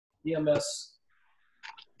EMS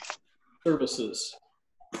services.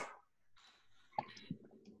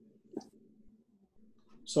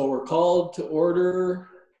 So we're called to order.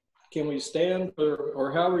 Can we stand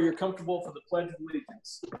or however you're comfortable for the Pledge of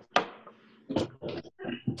Allegiance?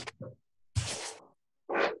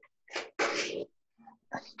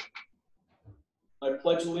 I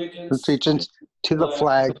pledge allegiance to the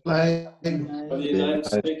flag of the United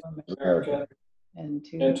States of America and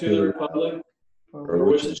to the republic for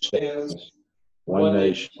which it stands, one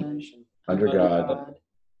nation, under God,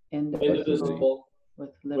 indivisible,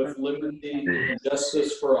 with liberty and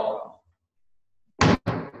justice for all.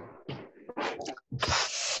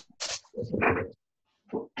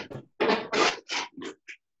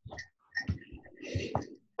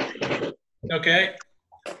 Okay.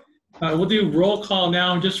 We'll do roll call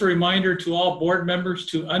now. Just a reminder to all board members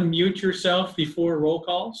to unmute yourself before roll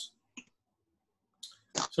calls.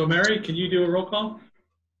 So Mary, can you do a roll call?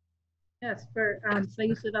 Yes, for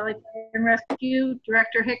Sayusa Valley Fire and Rescue,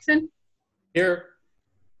 Director Hickson. Here.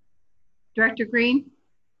 Director Green.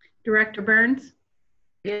 Director Burns.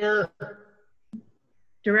 Here.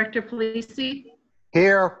 Director Polisi.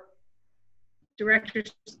 Here. Director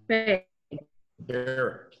Spade.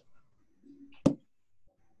 Here.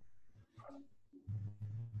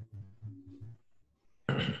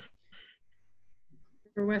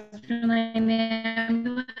 For Western Lane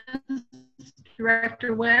Ambulance,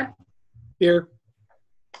 Director Webb. Here.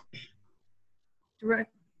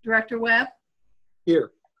 Director Webb.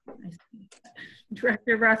 Here.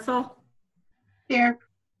 Director Russell. Here.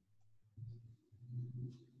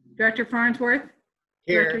 Director Farnsworth.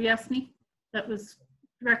 Here. Director Yesney. That was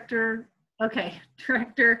Director, okay.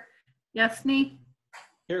 Director Yesney.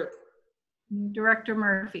 Here. Director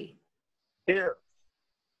Murphy. Here.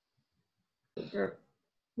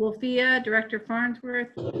 WLFEA, Director Farnsworth.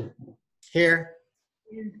 Here.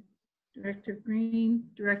 Director Green,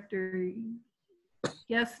 Director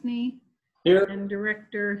Yesney, Here. and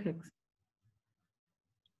Director Hicks.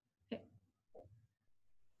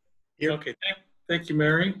 Okay, thank you,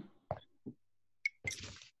 Mary.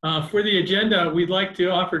 For the agenda, we'd like to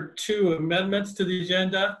offer 2 amendments to the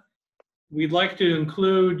agenda. We'd like to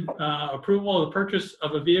include approval of the purchase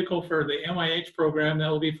of a vehicle for the MIH program. That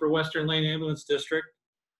will be for Western Lane Ambulance District.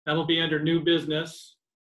 That'll be under new business.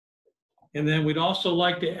 And then we'd also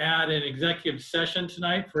like to add an executive session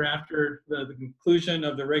tonight for after the conclusion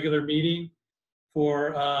of the regular meeting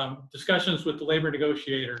for discussions with the labor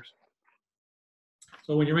negotiators.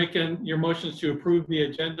 So when you're making your motions to approve the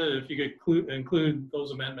agenda, if you could include those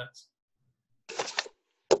amendments.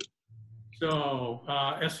 So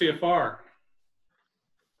SCFR.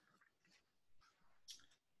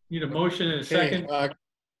 Need a motion and a second.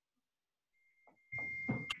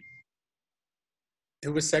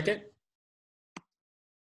 Who was second?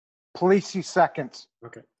 Polisi seconds.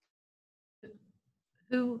 Okay.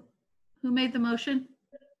 Who made the motion?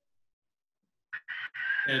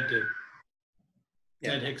 Ed did.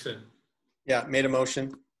 Yeah. Ed Hickson. Yeah, made a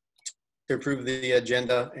motion to approve the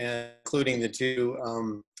agenda, including the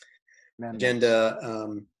 2 agenda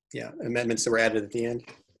amendments that were added at the end.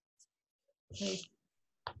 Okay.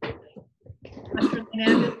 Western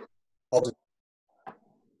Lane Ambulance.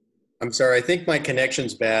 I'm sorry, I think my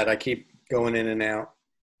connection's bad. I keep going in and out.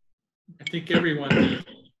 I think everyone.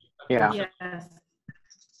 Yeah. Yes.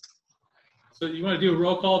 So you want to do a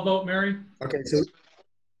roll call vote, Mary? Okay, so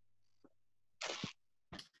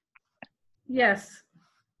Yes.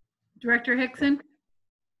 Director Hickson.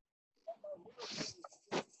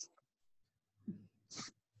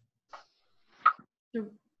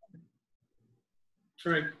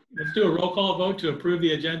 Sorry, let's do a roll call vote to approve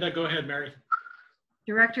the agenda. Go ahead, Mary.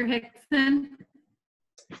 Director Hickson.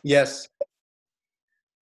 yes.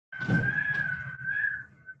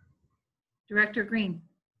 Director Green.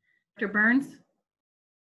 Director Burns.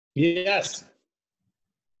 Yes.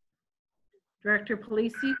 Director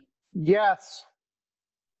Polisi. Yes.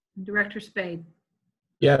 Director Spade.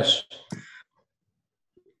 Yes.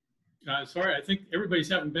 Sorry, I think everybody's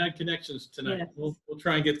having bad connections tonight. Yes. We'll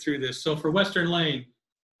try and get through this. So for Western Lane.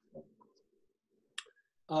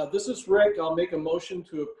 This is Rick. I'll make a motion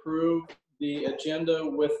to approve the agenda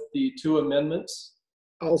with the 2 amendments.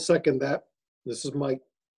 I'll second that. This is Mike.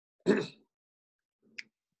 It's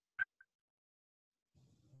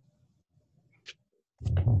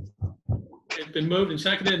been moved and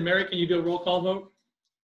seconded. Mary, can you do a roll call vote?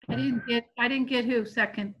 I didn't get who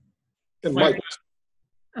second. And Mike.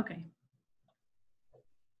 Okay.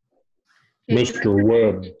 Mr.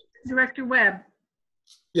 Webb. Director Webb.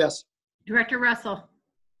 Yes. Director Russell.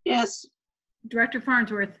 Yes. Director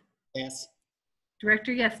Farnsworth. Yes.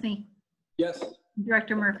 Director Yesney. Yes.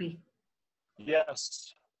 Director Murphy.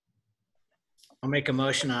 Yes. I'll make a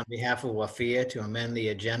motion on behalf of WLFEA to amend the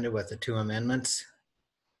agenda with the 2 amendments.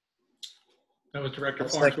 That was Director I'll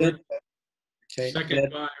Farnsworth. second. Okay. Second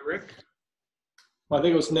Ned. by Rick. I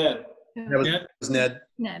think it was Ned. That was Ned.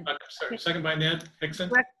 Ned. Ned. Sorry, second by Ned Hickson.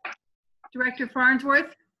 Director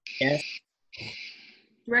Farnsworth. Yes.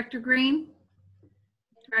 Director Green.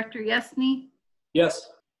 Director Yesney. Yes.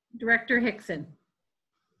 Director Hickson.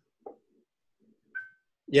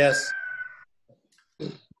 Yes.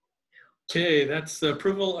 Okay, that's the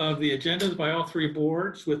approval of the agendas by all 3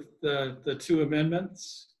 boards with the 2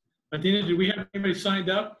 amendments. Adina, do we have anybody signed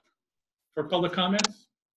up for public comments?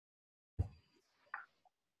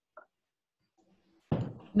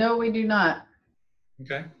 No, we do not.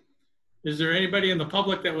 Okay. Is there anybody in the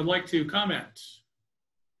public that would like to comment?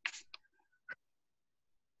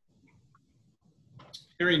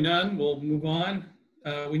 Hearing none, we'll move on.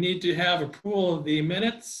 We need to have approval of the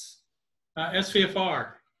minutes.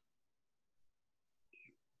 SVFR.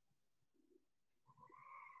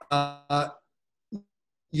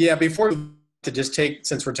 Yeah, before to just take,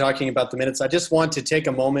 since we're talking about the minutes, I just want to take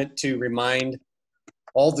a moment to remind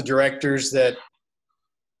all the directors that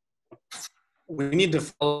we need to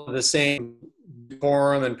follow the same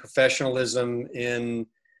decorum and professionalism in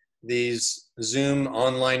these Zoom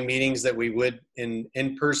online meetings that we would in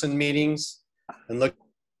in-person meetings. And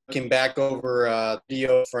looking back over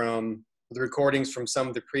video from the recordings from some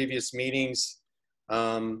of the previous meetings,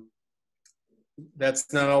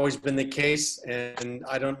 that's not always been the case. And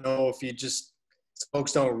I don't know if you just,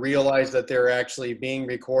 folks don't realize that they're actually being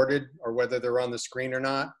recorded or whether they're on the screen or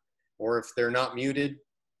not, or if they're not muted.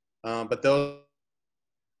 But those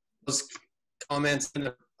comments in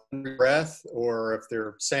the breath, or if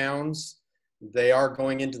they're sounds, they are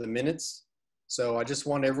going into the minutes. So I just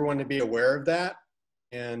want everyone to be aware of that.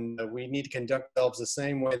 And we need to conduct ourselves the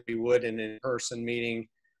same way we would in an in-person meeting,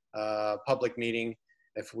 public meeting,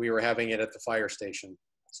 if we were having it at the fire station.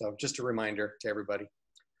 So just a reminder to everybody.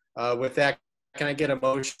 With that, can I get a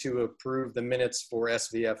motion to approve the minutes for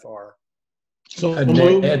SVFR? So Uh,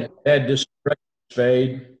 moved. Ned, this is Director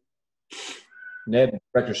Spade. Ned,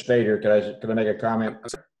 Director Spade here. Can I make a comment?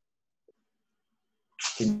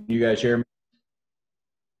 Can you guys hear me?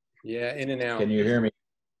 Yeah, in and out. Can you hear me?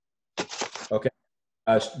 Okay.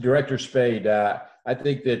 Director Spade, I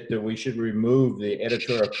think that we should remove the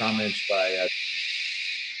editorial comments by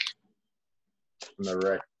from the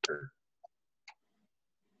record.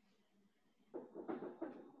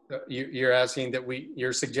 You're asking that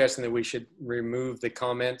you're suggesting that we should remove the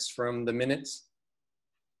comments from the minutes?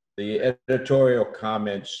 The editorial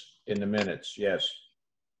comments in the minutes, yes.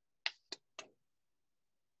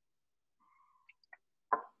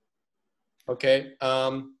 Okay.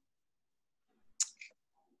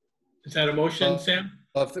 Is that a motion, Sam?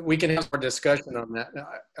 If we can have more discussion on that.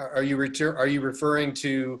 Are you referring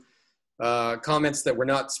to comments that were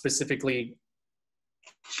not specifically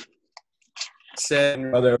said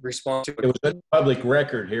in response to It was a public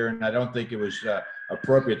record here, and I don't think it was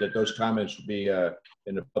appropriate that those comments would be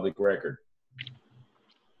in the public record.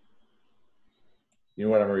 You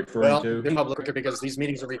know what I'm referring to? In public record, because these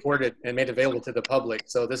meetings are recorded and made available to the public.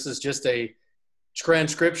 So this is just a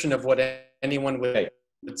transcription of what anyone would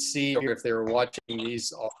see if they were watching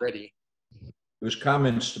these already. It was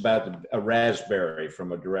comments about a raspberry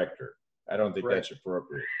from a director. I don't think that's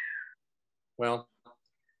appropriate. Well,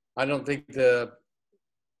 I don't think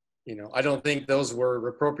I don't think those were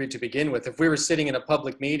appropriate to begin with. If we were sitting in a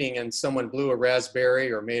public meeting and someone blew a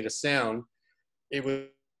raspberry or made a sound, it would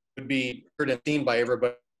be heard and seen by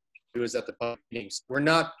everybody who was at the public meetings. We're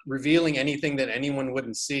not revealing anything that anyone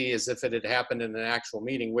wouldn't see as if it had happened in an actual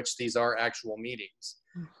meeting, which these are actual meetings.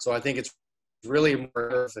 So I think it's really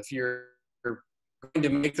more if you're going to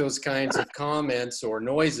make those kinds of comments or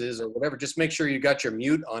noises or whatever, just make sure you got your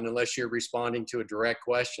mute on unless you're responding to a direct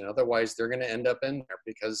question. Otherwise, they're going to end up in there,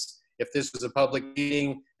 because if this was a public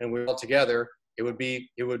meeting and we're all together, it would be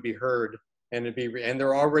heard, and and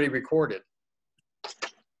they're already recorded.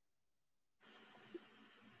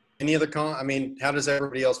 Any other I mean, how does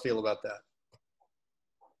everybody else feel about that?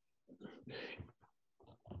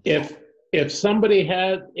 If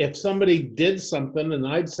somebody did something and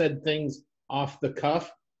I'd said things off the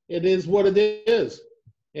cuff, it is what it is.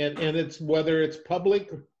 And it's whether it's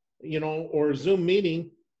public, or Zoom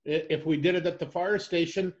meeting, if we did it at the fire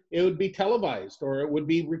station, it would be televised or it would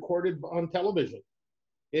be recorded on television.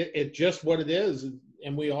 It's just what it is.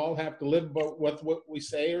 And we all have to live with what we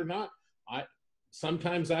say or not.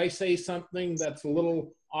 Sometimes I say something that's a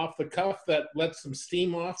little off the cuff that lets some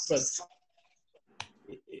steam off, but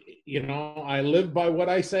you know, I live by what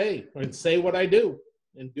I say and say what I do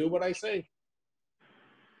and do what I say.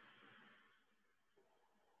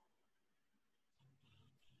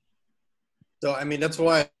 So, I mean, that's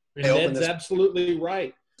why And I opened Ned's this absolutely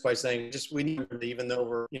right. by saying just we need to, even though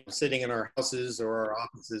we're sitting in our houses or our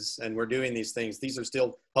offices and we're doing these things, these are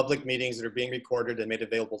still public meetings that are being recorded and made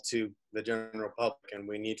available to the general public, and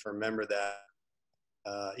we need to remember that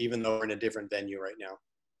even though we're in a different venue right now.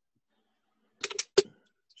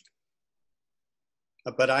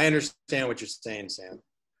 But I understand what you're saying, Sam.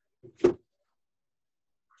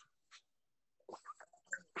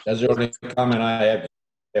 That's the only comment I have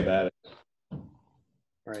about it. All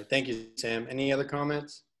right, thank you, Sam. Any other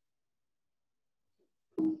comments?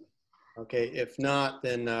 Okay, if not,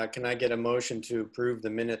 then can I get a motion to approve the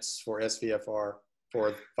minutes for SVFR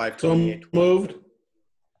for 5/28? So moved.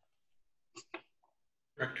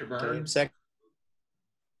 Director Okay, Burns. second.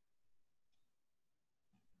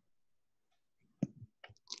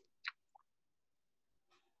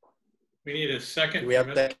 We need a second. Do we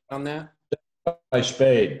have that on that? By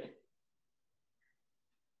Spade.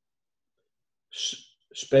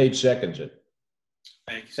 Spade seconds it.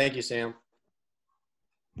 Thanks. Thank you, Sam.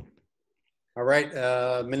 All right,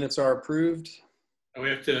 minutes are approved. We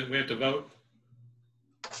have to vote.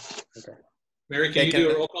 Okay. Mary, can you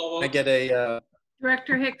do a roll call Can I vote? get a,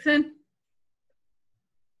 Director Hickson,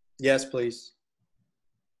 yes, please.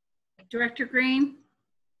 Director Green,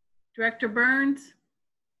 Director Burns,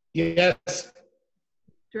 Yes.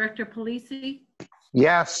 Director Polisi,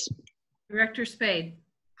 Yes. Director Spade.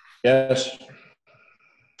 Yes.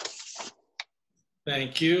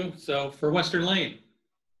 Thank you. So for Western Lane,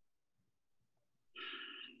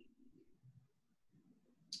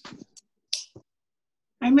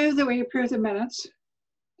 I move that we approve the minutes.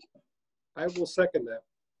 I will second that.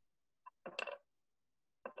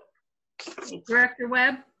 Director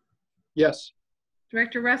Webb, Yes.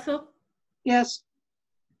 Director Russell, Yes.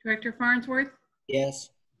 Director Farnsworth, Yes.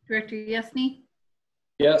 Director Yesney,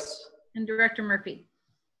 Yes. and Director Murphy.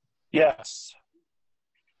 Yes.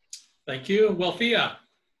 Thank you. WLFEA,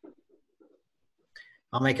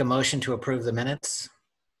 I'll make a motion to approve the minutes.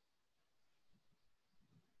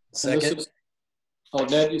 And this Second. is- Oh,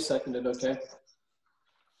 Ned, you seconded, okay.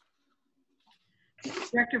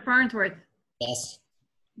 Director Farnsworth, Yes.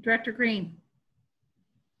 Director Green,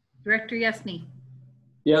 Director Yesney,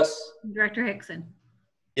 Yes. and Director Hickson.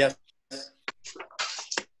 Yes.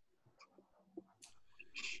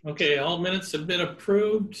 Okay, all minutes have been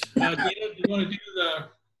approved. Dina, do you want to do the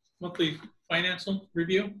monthly financial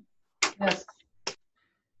review? Yes.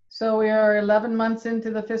 So we are 11 months into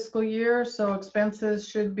the fiscal year, so expenses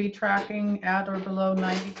should be tracking at or below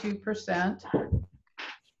 92%.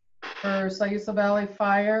 For Sayusa Valley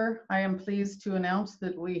Fire, I am pleased to announce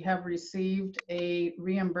that we have received a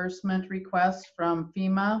reimbursement request from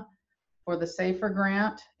FEMA for the SAFER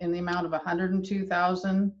grant in the amount of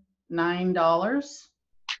 $102,009.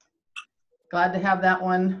 Glad to have that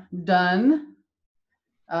one done.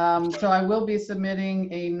 So I will be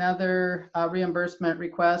submitting another reimbursement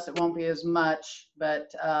request. It won't be as much, but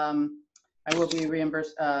I will be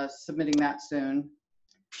submitting that soon.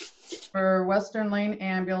 For Western Lane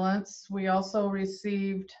Ambulance, we also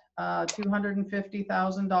received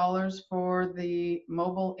 $250,000 for the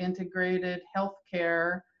Mobile Integrated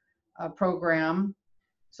Healthcare program.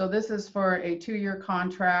 So this is for a 2-year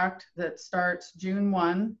contract that starts June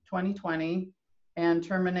 1, 2020 and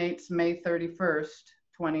terminates May 31st,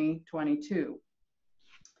 2022.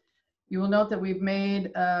 You will note that we've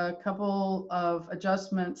made a couple of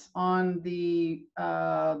adjustments on the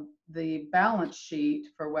balance sheet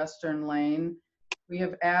for Western Lane. We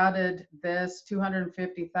have added this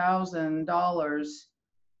 $250,000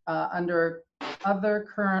 under other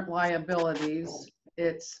current liabilities.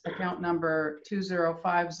 It's account number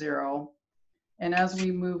 2050. And as we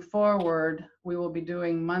move forward, we will be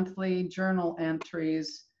doing monthly journal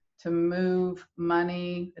entries to move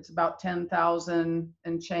money. It's about 10,000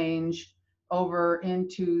 and change over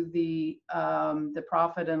into the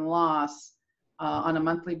profit and loss on a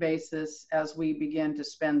monthly basis as we begin to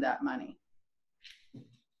spend that money.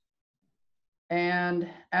 And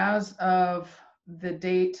as of the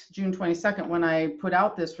date, June 22nd, when I put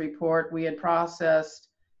out this report, we had processed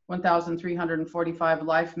 1,345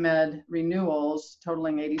 Life Med renewals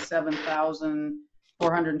totaling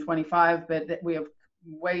 87,425, but we have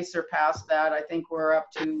way surpassed that. I think we're up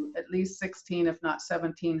to at least 16, if not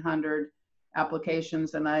 1,700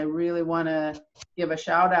 applications. And I really want to give a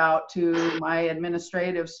shout out to my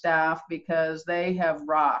administrative staff because they have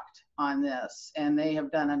rocked on this and they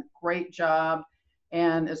have done a great job.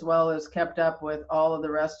 and as well as kept up with all of the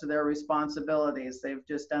rest of their responsibilities. They've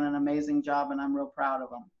just done an amazing job, and I'm real proud of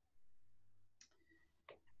them.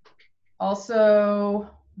 Also,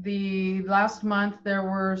 the last month, there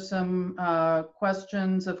were some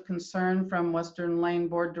questions of concern from Western Lane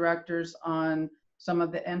board directors on some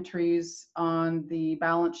of the entries on the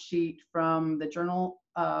balance sheet from the journal,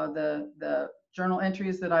 the journal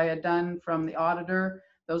entries that I had done from the auditor.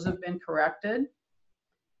 Those have been corrected.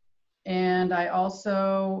 And I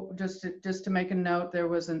also, just to make a note, there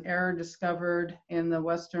was an error discovered in the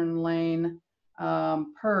Western Lane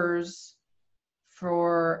PERS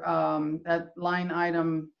for that line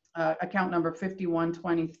item, account number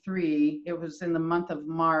 5123. It was in the month of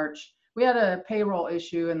March. We had a payroll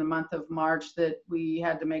issue in the month of March that we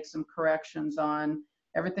had to make some corrections on.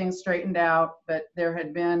 Everything's straightened out, but there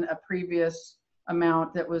had been a previous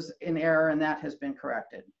amount that was in error, and that has been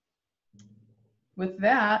corrected. With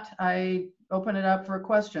that, I open it up for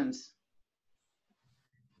questions.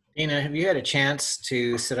 Dina, have you had a chance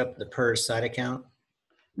to set up the PERS side account?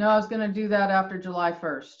 No, I was going to do that after July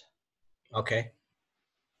 1st. Okay.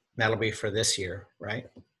 That'll be for this year, right?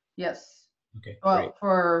 Yes. Okay, Well, great.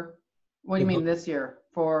 for, what do you mean this year?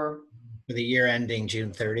 For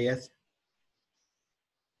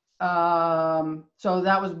so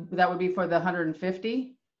that would be for the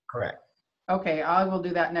 150? Correct. Okay, I will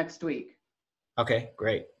do that next week. Okay,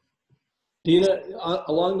 great. Dina,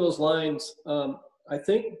 along those lines, I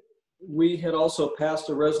think we had also passed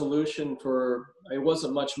a resolution for, it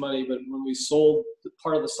wasn't much money, but when we sold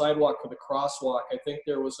part of the sidewalk for the crosswalk, I think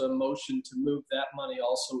there was a motion to move that money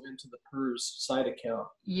also into the PERS side account.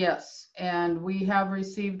 Yes, and we have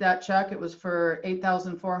received that check. It was for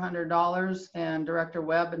 $8,400, and Director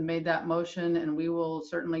Webb had made that motion, and we will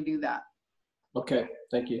certainly do that. Okay,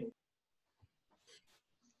 thank you.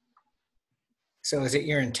 So is it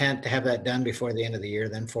your intent to have that done before the end of the year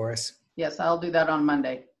then for us? Yes, I'll do that on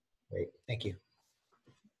Monday. Great, thank you.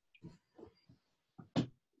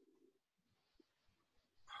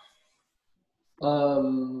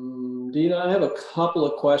 Dina, I have a couple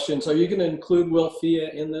of questions. Are you going to include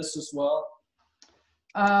WLFEA in this as well?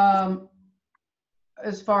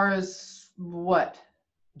 As far as what?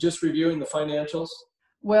 Just reviewing the financials?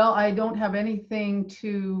 Well, I don't have anything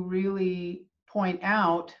to really point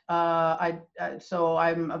out. So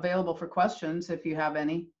I'm available for questions if you have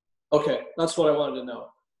any. Okay, that's what I wanted to know.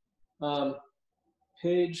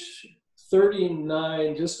 Page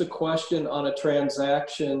 39, just a question on a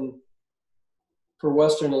transaction for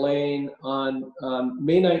Western Lane on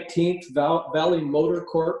May 19th, Valley Motor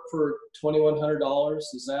Corp for $2,100.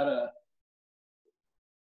 Is that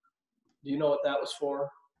do you know what that was for?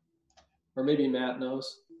 Or maybe Matt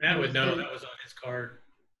knows. Matt would know, that was on his card.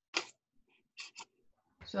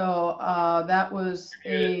 So that was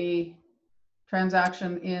a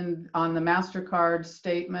transaction on the MasterCard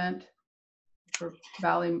statement for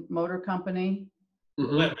Valley Motor Company.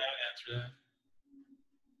 Mm-hmm. Let Matt answer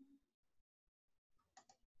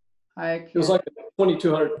that. It was like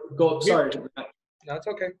 2,200. Go. Sorry, Matt. That's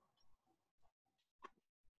okay.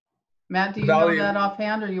 Matt, do you Valley, know that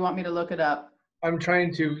offhand, or you want me to look it up? I'm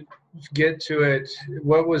trying to get to it.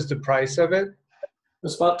 What was the price of it?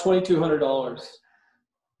 It's about $2,200.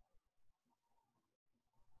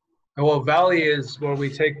 Well, Valley is where we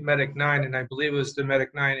take Medic 9, and I believe it was the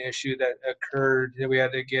Medic 9 issue that occurred that we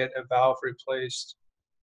had to get a valve replaced.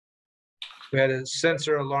 We had a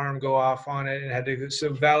sensor alarm go off on it and had to,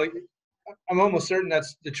 so Valley, I'm almost certain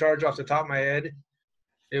that's the charge off the top of my head.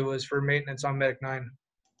 It was for maintenance on Medic 9.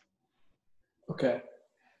 Okay.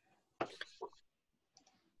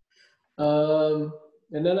 And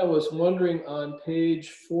then I was wondering on page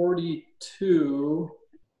 42,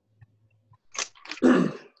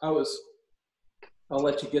 I'll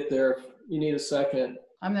let you get there. You need a second.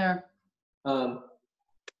 I'm there.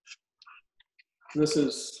 This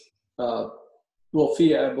is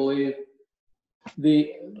WLFEA, I believe.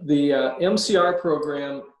 The MCR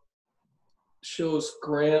program shows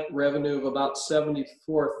grant revenue of about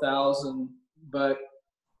 $74,000, but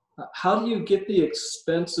how do you get the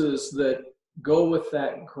expenses that go with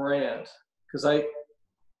that grant? Because I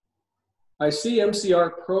see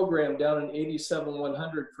MCR program down in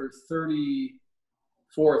 87,100 for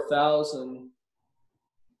 34,000.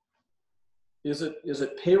 Is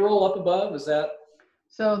it payroll up above? Is that?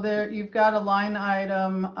 So there, you've got a line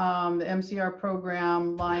item, the MCR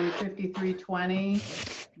program, line 5320.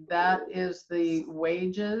 That is the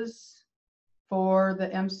wages for the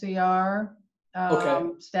MCR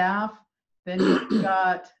staff. Then you've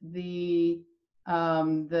got the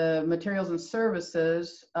materials and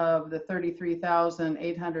services of the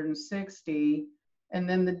 33,860, And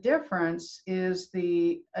then the difference is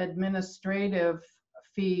the administrative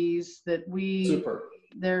fees that Super.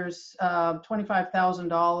 there's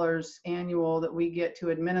 $25,000 annual that we get to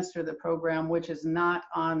administer the program, which is not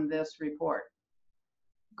on this report.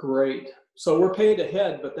 Great. So we're paid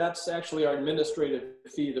ahead, but that's actually our administrative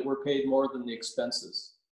fee that we're paid more than the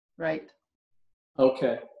expenses. Right.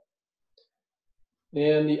 Okay.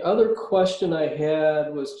 And the other question I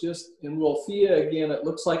had was just in WLFEA again, it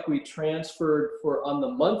looks like we transferred for on the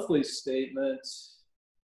monthly statement,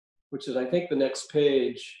 which is I think the next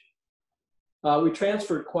page. We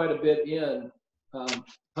transferred quite a bit in,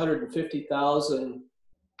 150,000,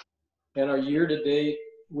 and our year to date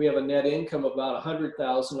we have a net income of about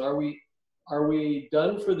 100,000. Are we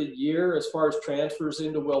done for the year as far as transfers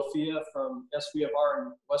into WLFEA from SVFR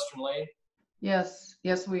and Western Lane? Yes,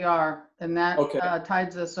 yes, we are. And that Okay.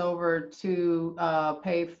 tides us over to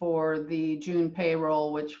pay for the June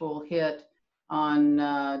payroll, which will hit on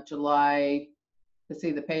July, let's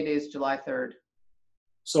see, the payday is July 3rd.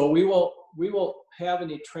 So we won't have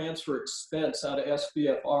any transfer expense out of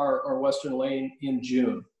SVFR or Western Lane in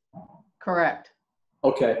June. Correct.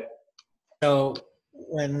 Okay. So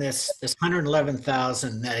when this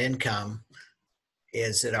 111,000 net income,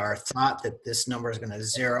 is it our thought that this number is going to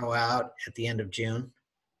zero out at the end of June?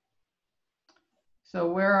 So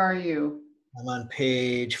where are you? I'm on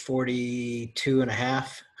page 42 and a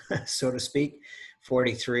half, so to speak,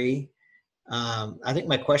 43. I think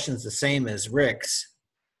my question is the same as Rick's.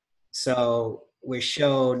 So we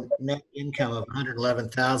show net income of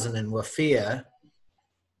 111,000 in WLFEA,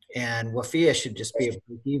 and WLFEA should just be a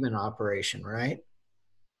break-even operation, right?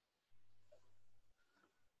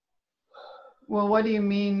 Well, what do you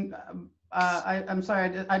mean? I'm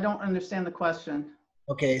sorry, I don't understand the question.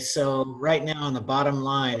 Okay, so right now on the bottom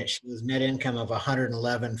line, it shows net income of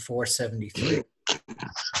 111,473.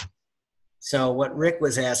 So what Rick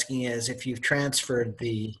was asking is if you've transferred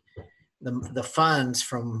the funds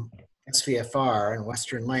from SVFR and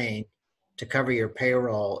Western Lane to cover your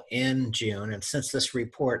payroll in June, and since this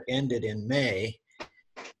report ended in May,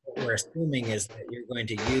 what we're assuming is that you're going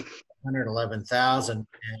to use 111,000 and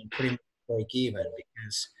pretty much break even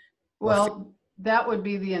because. Well, that would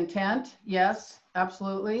be the intent. Yes,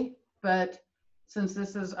 absolutely. But since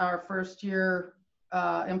this is our first year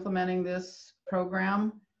implementing this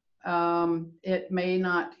program, it may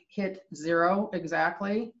not hit zero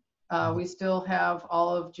exactly. We still have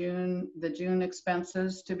all of the June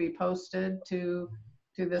expenses to be posted to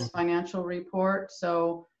this financial report.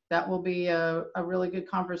 So that will be a really good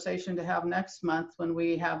conversation to have next month when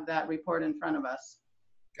we have that report in front of us.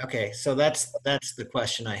 Okay, so that's the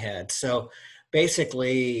question I had. So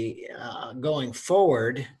basically, going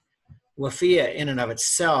forward, WLFEA in and of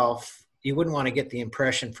itself, you wouldn't want to get the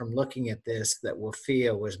impression from looking at this that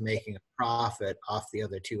WLFEA was making a profit off the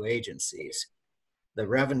other two agencies. The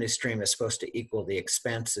revenue stream is supposed to equal the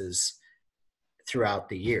expenses throughout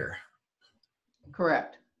the year.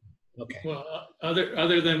 Correct. Okay. Well,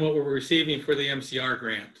 other than what we're receiving for the MCR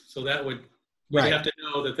grant. So that would, you'd Right. have to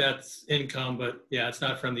know that that's income, but yeah, it's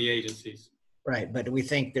not from the agencies. Right, but we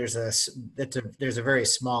think there's a very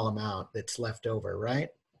small amount that's left over, right?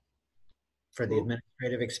 For the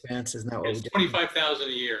administrative expense, isn't that what we It's did? 25,000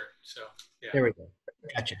 a year. So yeah. There we go.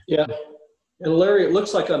 Gotcha. Yeah. And Larry, it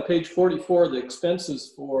looks like on page 44, the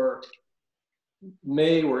expenses for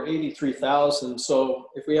May were 83,000. So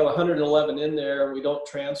if we have 111 in there and we don't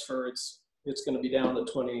transfer, it's going to be down to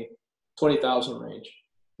 20,000 range.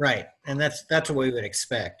 Right, and that's what we would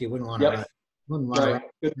expect. You wouldn't want to Yep. run, wouldn't want Right. to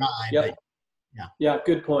Good. run, Yep. but yeah. Yeah,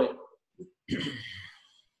 good point.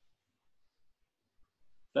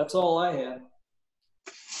 That's all I had.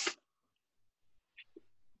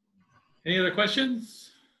 Any other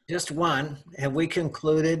questions? Just one. Have we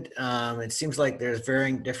concluded? It seems like there's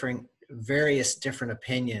various different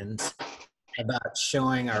opinions about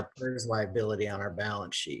showing our PERS liability on our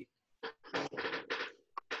balance sheet.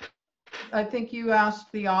 I think you asked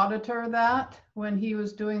the auditor that when he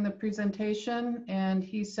was doing the presentation, and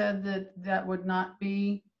he said that that would not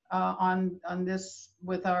be on this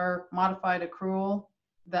with our modified accrual.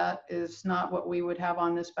 That is not what we would have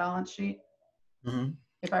on this balance sheet,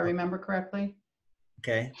 if I remember correctly.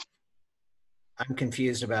 Okay. I'm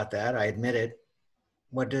confused about that. I admit it.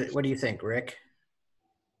 What do you think, Rick?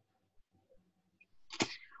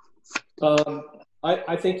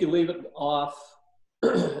 I think you leave it off,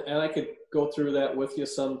 and I could go through that with you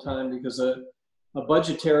sometime because a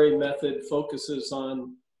budgetary method focuses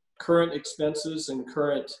on current expenses and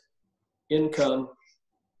current income.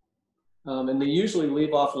 And they usually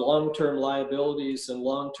leave off long-term liabilities and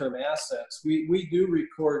long-term assets. We do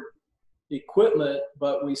record equipment,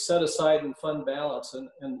 but we set aside in fund balance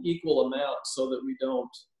an equal amount so that we don't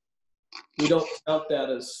count that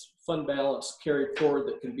as fund balance carried forward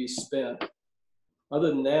that can be spent. Other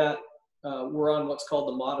than that, we're on what's called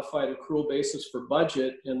the modified accrual basis for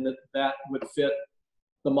budget, and that would fit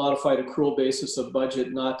the modified accrual basis of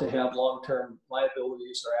budget not to have long-term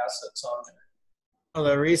liabilities or assets on there. Well,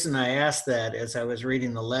 the reason I asked that is I was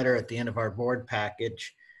reading the letter at the end of our board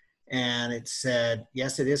package, and it said,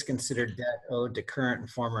 yes, it is considered debt owed to current and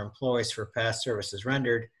former employees for past services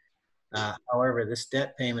rendered. However, this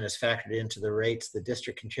debt payment is factored into the rates the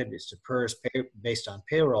district contributes to PERS based on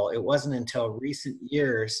payroll. It wasn't until recent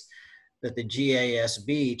years that the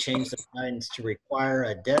GASB changed the guidance to require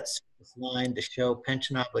a debt service line to show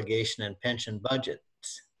pension obligation and pension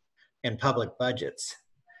budgets and public budgets,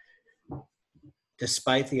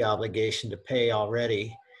 despite the obligation to pay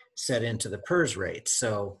already set into the PERS rates.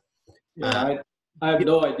 So yeah, I have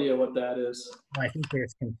no idea what that is. I think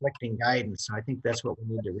there's conflicting guidance, so I think that's what we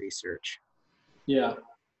need to research. Yeah.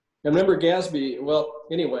 And remember GASB, well,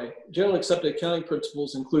 anyway, generally accepted accounting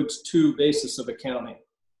principles includes two bases of accounting.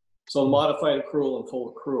 So modified accrual and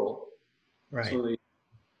full accrual. Right.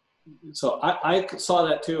 So I saw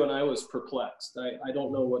that too, and I was perplexed. I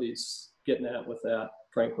don't know what he's getting at with that,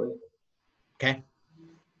 frankly. Okay.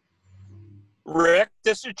 Rick,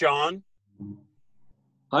 this is John.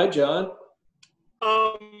 Hi, John.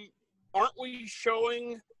 Aren't we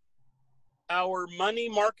showing our money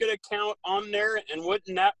market account on there, and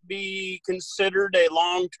wouldn't that be considered a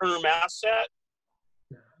long-term asset?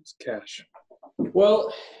 It's cash.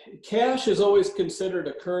 Well, cash is always considered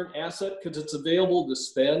a current asset because it's available to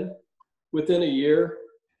spend within a year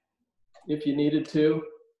if you needed to.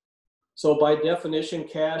 So by definition,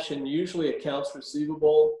 cash and usually accounts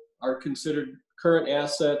receivable are considered current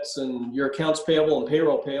assets, and your accounts payable and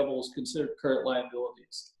payroll payable is considered current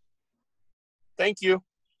liabilities. Thank you.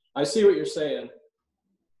 I see what you're saying.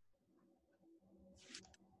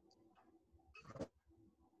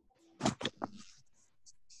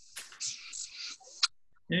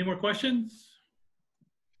 Any more questions?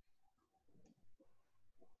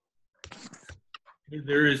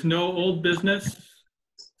 There is no old business,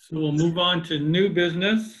 so we'll move on to new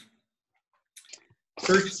business.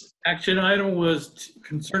 First action item was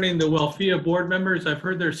concerning the WLFEA board members. I've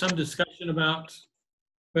heard there's some discussion about,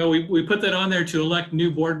 well, we put that on there to elect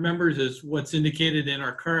new board members as what's indicated in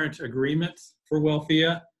our current agreement for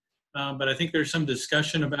WLFEA. But I think there's some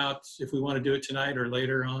discussion about if we want to do it tonight or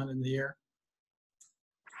later on in the year.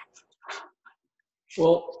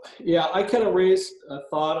 Well, yeah, I kind of raised a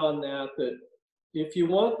thought on that if you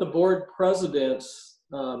want the board presidents,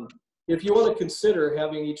 if you want to consider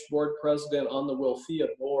having each board president on the WLFEA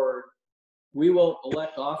board, we won't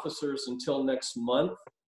elect officers until next month.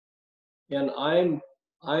 And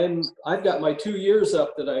I've got my 2 years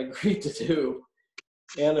up that I agreed to do,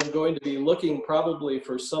 and I'm going to be looking probably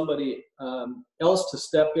for somebody else to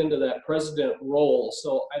step into that president role.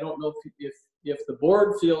 So I don't know if the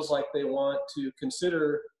board feels like they want to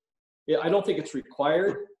consider, I don't think it's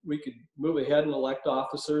required. We could move ahead and elect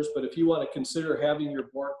officers, but if you want to consider having your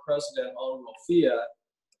board president on WLFEA,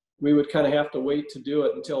 we would kind of have to wait to do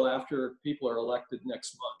it until after people are elected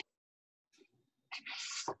next month.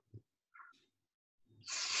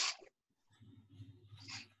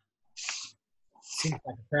 Seems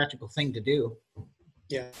like a practical thing to do.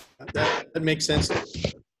 Yeah, that makes sense.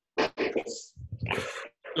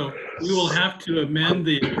 So we will have to amend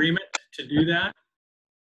the agreement to do that.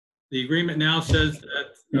 The agreement now says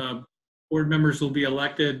that board members will be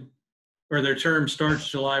elected, or their term starts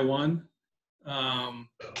July 1.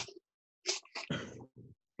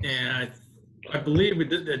 And I believe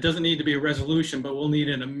it doesn't need to be a resolution, but we'll need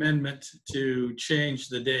an amendment to change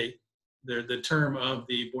the date, the term of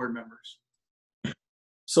the board members.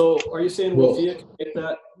 So are you saying WLFEA can make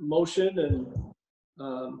that motion? And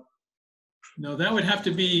no, that would have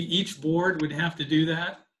to be, each board would have to do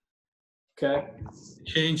that. Okay.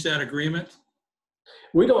 Change that agreement.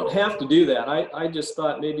 We don't have to do that. I just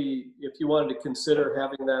thought maybe if you wanted to consider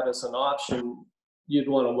having that as an option, you'd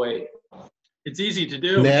want to wait. It's easy to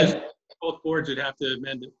do. Ned? Both boards would have to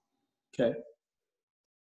amend it. Okay.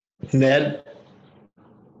 Ned?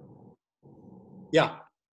 Yeah.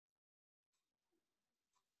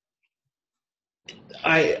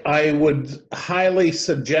 I would highly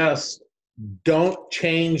suggest don't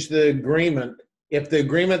change the agreement. If the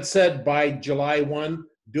agreement said by July 1,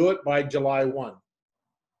 do it by July 1.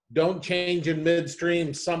 Don't change in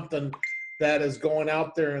midstream something that is going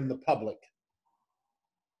out there in the public.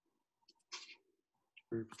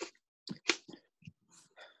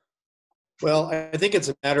 Well, I think it's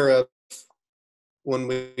a matter of when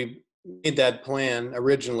we made that plan,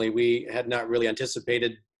 originally, we had not really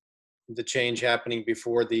anticipated the change happening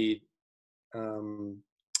before the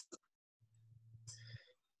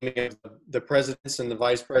presidents and the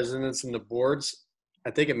vice presidents and the boards.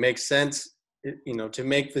 I think it makes sense, to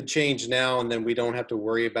make the change now, and then we don't have to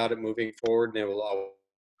worry about it moving forward. And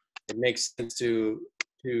it makes sense to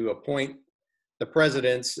appoint the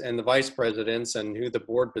presidents and the vice presidents and who the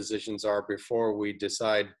board positions are before we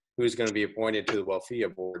decide who's going to be appointed to the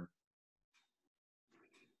WLFEA board.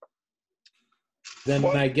 Then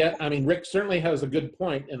Rick certainly has a good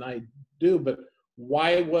point, and I do, but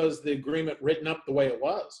why was the agreement written up the way it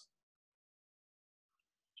was?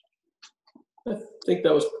 I think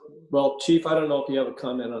that was, well, Chief, I don't know if you have a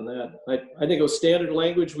comment on that. I think it was standard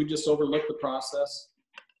language. We just overlooked the process.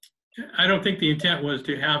 I don't think the intent was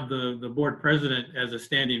to have the board president as a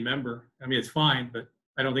standing member. I mean, it's fine, but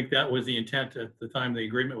I don't think that was the intent at the time the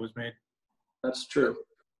agreement was made. That's true.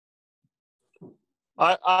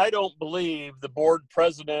 I don't believe the board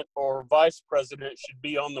president or vice president should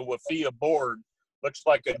be on the WLFEA board. Looks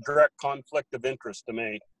like a direct conflict of interest to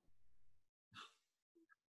me.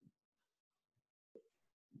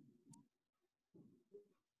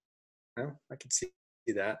 Well, I can see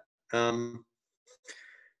that. I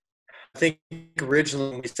think originally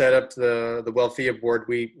when we set up the WLFEA board,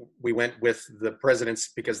 we went with the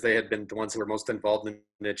presidents because they had been the ones who were most involved in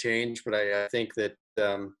the change. But I think that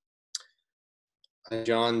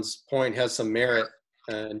John's point has some merit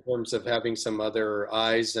in terms of having some other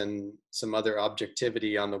eyes and some other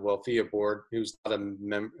objectivity on the WLFEA board who's not a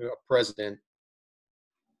president.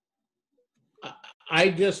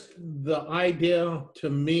 The idea to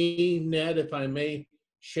me, Ned, if I may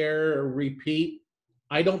share or repeat,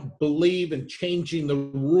 I don't believe in changing the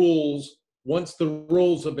rules once the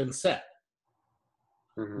rules have been set.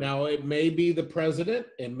 Mm-hmm. Now, it may be the president,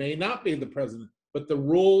 it may not be the president, but the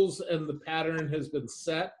rules and the pattern has been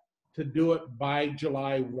set to do it by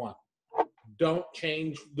July 1. Don't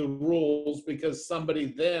change the rules because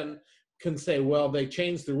somebody then can say, well, they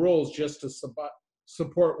changed the rules just to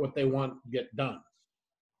support what they want to get done.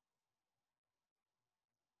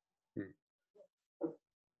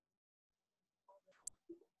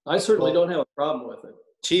 I certainly don't have a problem with it.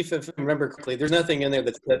 Chief, if I remember correctly, there's nothing in there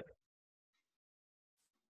that said,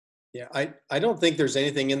 yeah, I don't think there's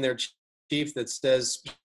anything in there, Chief, that says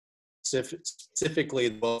specifically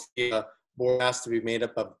the board has to be made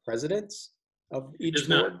up of presidents of each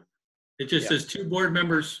board. It just says 2 board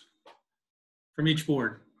members from each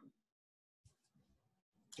board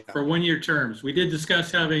for 1-year terms. We did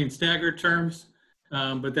discuss having staggered terms,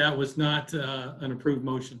 but that was not an approved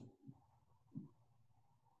motion.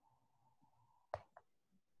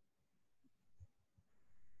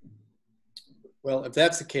 Well, if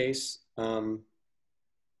that's the case, I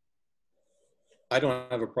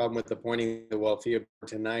don't have a problem with appointing the WLFEA board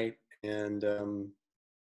tonight, and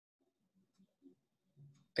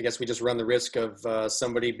I guess we just run the risk of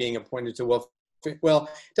somebody being appointed to WLFEA. Well,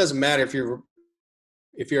 it doesn't matter if you're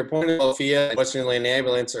appointed to WLFEA, Western Lane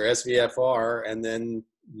Ambulance, or SVFR, and then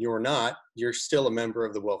you're not. You're still a member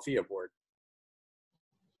of the WLFEA board.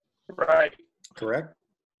 Right. Correct.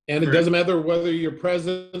 And it doesn't matter whether you're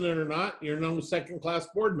president or not, you're no second-class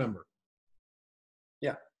board member.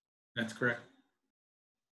 Yeah. That's correct.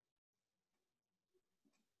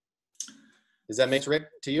 Does that make sense, Rick,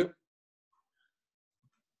 to you?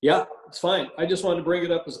 Yeah, it's fine. I just wanted to bring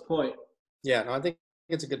it up as a point. Yeah, no, I think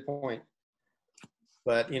it's a good point.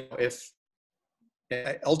 But, if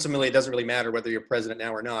ultimately it doesn't really matter whether you're president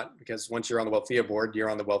now or not, because once you're on the WLFEA board, you're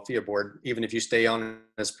on the WLFEA board, even if you stay on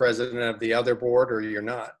as president of the other board or you're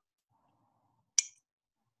not.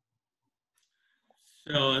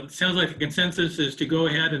 So it sounds like the consensus is to go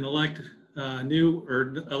ahead and elect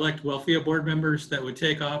elect WLFEA board members that would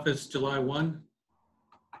take office July 1,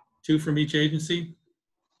 2 from each agency.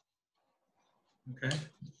 Okay.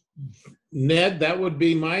 Ned, that would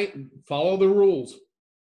be follow the rules.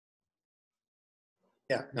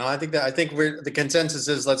 Yeah, no, I think the consensus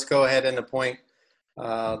is let's go ahead and appoint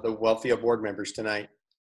the WLFEA board members tonight.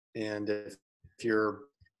 And if you're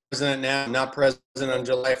president now, not president on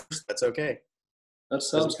July 1st, that's okay. That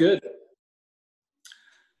sounds good.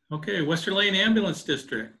 Okay, Western Lane Ambulance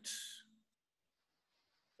District.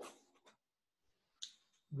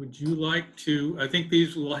 Would you like to, I think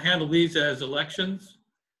we'll handle these as elections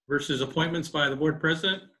versus appointments by the board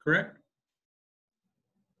president, correct?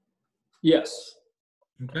 Yes.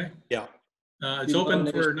 Okay. Yeah. It's open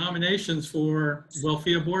for nominations for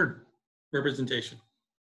WLFEA board representation.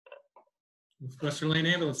 Western Lane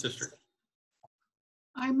Ambulance District.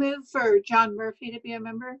 I move for John Murphy to be a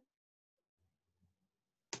member.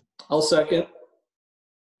 I'll second.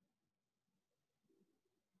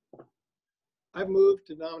 I move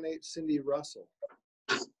to nominate Cindy Russell.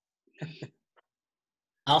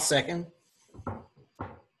 I'll second.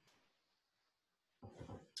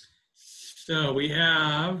 So we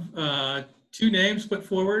have two names put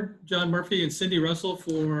forward, John Murphy and Cindy Russell,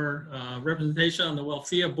 for representation on the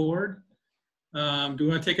WLFEA board. Do we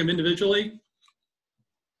want to take them individually?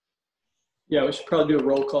 Yeah, we should probably do a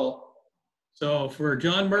roll call. So for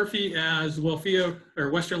John Murphy as WLFEA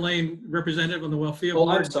or Western Lane representative on the WLFEA Oh,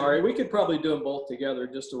 board. I'm sorry. We could probably do them both together,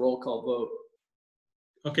 just a roll call vote.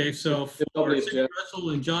 Okay, so If for nobody's Cindy object- Russell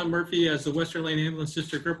and John Murphy as the Western Lane Ambulance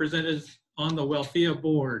District representatives on the WLFEA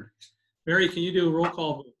board. Mary, can you do a roll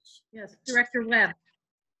call vote? Yes. Director Webb,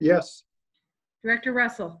 Yes. Director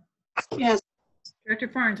Russell, Yes. Director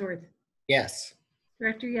Farnsworth, Yes.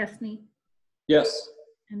 Director Yesney, Yes.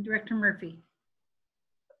 and Director Murphy.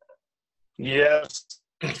 Yes.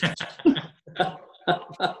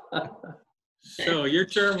 So your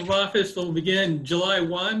term of office will begin July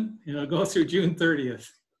 1 and it'll go through June 30th.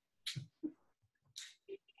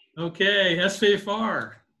 Okay,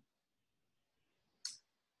 SVFR.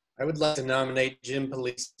 I would like to nominate Jim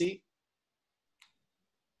Polisi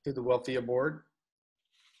to the WLFEA board.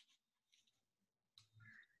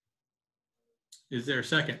 Is there a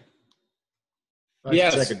second?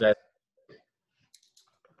 Yes. Second that.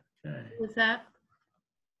 Okay. Who was that?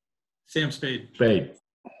 Sam Spade. Spade.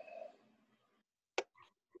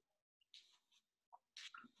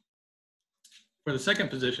 For the second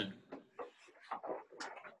position.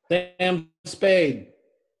 Sam Spade.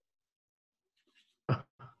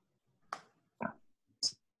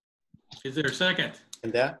 Is there a second?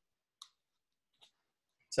 And that?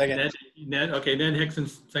 Second. Ned, okay, Ned Hickson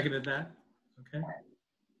seconded that. Okay.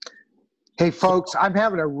 Hey, folks, I'm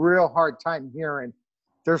having a real hard time hearing.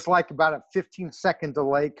 There's like about a 15-second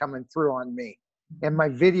delay coming through on me, and my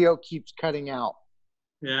video keeps cutting out.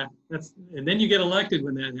 Yeah, and then you get elected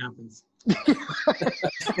when that happens.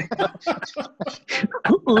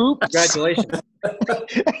 Oops. Congratulations.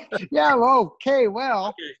 Yeah, okay, well.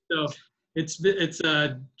 Okay, so it's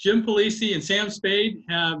Jim Polisi and Sam Spade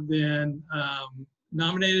have been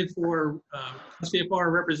nominated for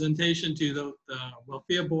SVFR representation to the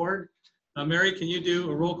WLFEA board. Mary, can you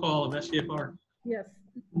do a roll call of SVFR? Yes.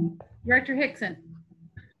 Director Hickson,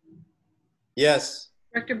 Yes.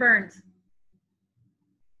 Director Burns,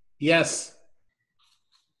 Yes.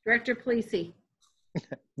 Director Polisi,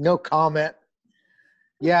 No comment.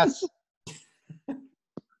 Yes.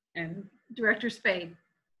 and Director Spade.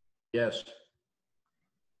 Yes.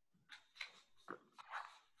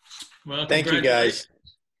 Well, Thank you, guys.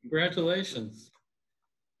 Congratulations.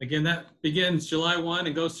 Again, that begins July 1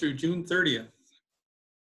 and goes through June 30th.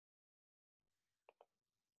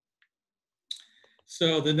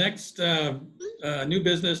 So the next new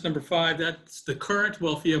business, number 5, that's the current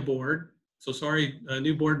WLFEA board. So sorry,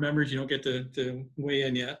 new board members, you don't get to weigh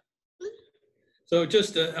in yet. So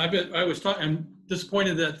just, I'm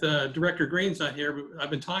disappointed that Director Green's not here, but I've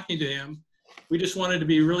been talking to him. We just wanted to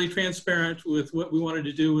be really transparent with what we wanted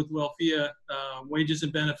to do with WLFEA wages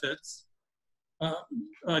and benefits.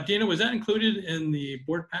 Dina, was that included in the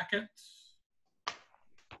board packet?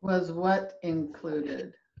 Was what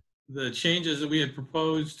included? The changes that we had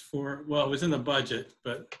proposed for, well, it was in the budget,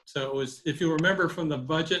 but so it was, if you remember from the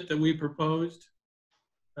budget that we proposed,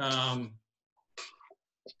 I'm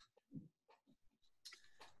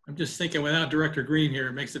just thinking without Director Green here,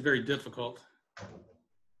 it makes it very difficult.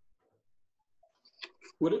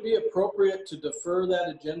 Would it be appropriate to defer that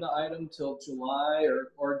agenda item till July,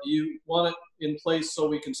 or do you want it in place so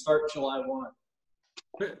we can start July 1?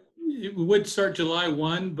 It would start July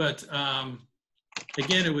 1, but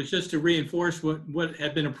again, it was just to reinforce what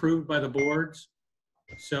had been approved by the boards.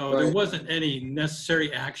 So there wasn't any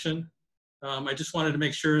necessary action. I just wanted to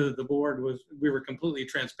make sure that the board we were completely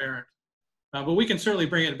transparent. But we can certainly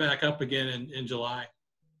bring it back up again in July.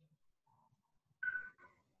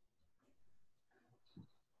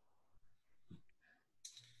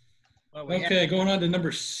 Okay, going on to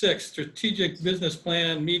number 6, strategic business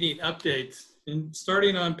plan meeting updates. And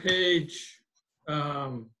starting on page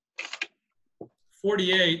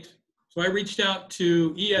 48, so I reached out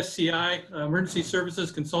to ESCI, Emergency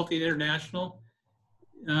Services Consulting International.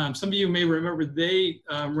 Some of you may remember they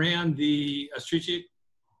ran the strategic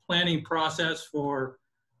planning process for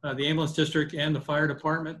the ambulance district and the fire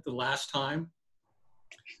department the last time.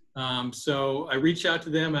 So I reached out to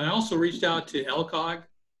them, and I also reached out to LCOG,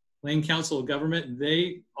 Lane Council of Government.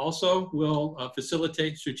 They also will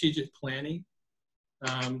facilitate strategic planning.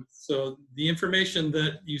 So the information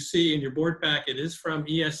that you see in your board packet is from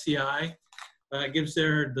ESCI. It gives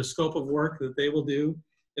the scope of work that they will do.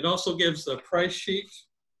 It also gives a price sheet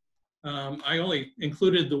I only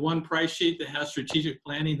included the one price sheet that has strategic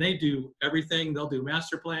planning. They do everything. They'll do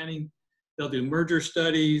master planning. They'll do merger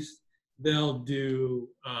studies. They'll do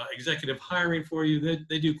executive hiring for you.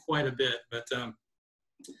 They do quite a bit. But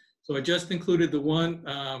so I just included the one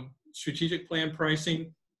strategic plan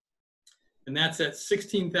pricing, and that's at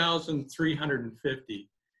 $16,350.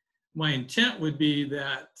 My intent would be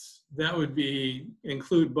that would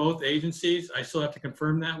include both agencies. I still have to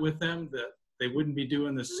confirm that with them, that they wouldn't be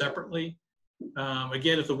doing this separately.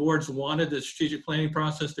 Again, if the boards wanted the strategic planning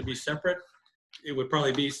process to be separate, it would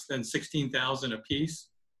probably be then $16,000 a piece.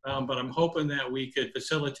 But I'm hoping that we could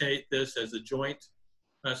facilitate this as a joint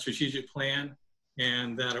strategic plan,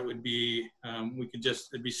 and that it would be,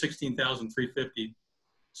 it'd be $16,350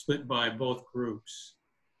 split by both groups.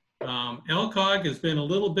 LCOG has been a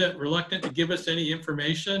little bit reluctant to give us any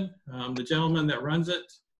information. The gentleman that runs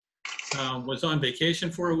it was on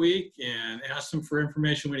vacation for a week and asked him for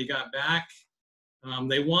information when he got back.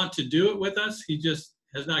 They want to do it with us. He just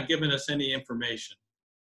has not given us any information.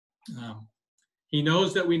 He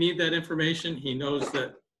knows that we need that information. He knows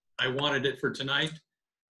that I wanted it for tonight.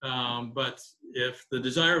 But if the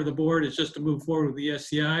desire of the board is just to move forward with the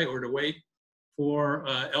SCI or to wait for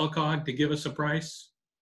LCOG to give us a price,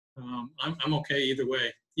 I'm okay either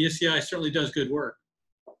way. The SCI certainly does good work.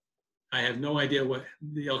 I have no idea what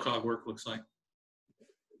the LCOG work looks like.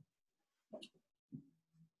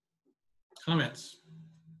 Comments?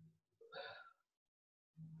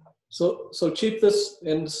 So Chief, this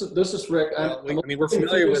is Rick. I mean, we're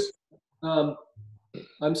familiar with.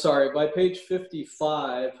 I'm sorry, by page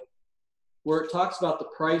 55, where it talks about the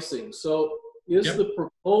pricing. So is the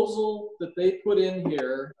proposal that they put in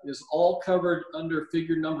here is all covered under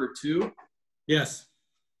figure number 2? Yes.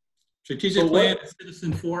 Strategic plan and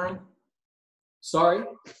citizen forum. Sorry?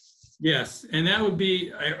 Yes, and that would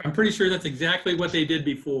be, I'm pretty sure that's exactly what they did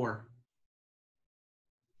before.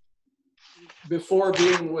 Before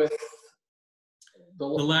being with the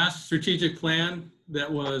last strategic plan that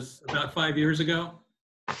was about 5 years ago.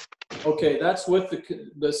 Okay, that's with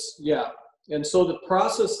this, yeah. And so the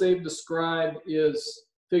process they've described is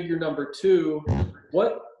figure number 2.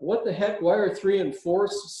 What the heck? Why are 3 and 4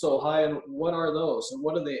 so high, and what are those, and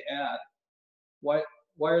what do they add? Why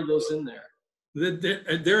are those in there?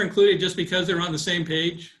 They're included just because they're on the same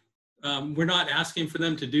page. We're not asking for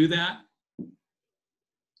them to do that.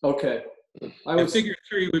 Okay. Figure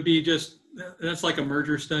 3 would be just, that's like a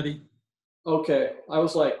merger study. Okay, I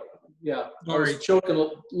was like, yeah, I was choking a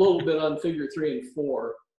little bit on figure 3 and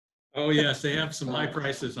 4. Oh yes, they have some high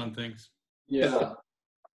prices on things. Yeah.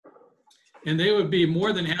 And they would be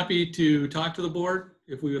more than happy to talk to the board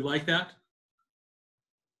if we would like that.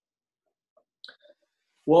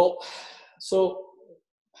 Well, so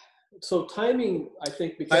timing, I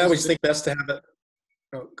think. I always think best to have it.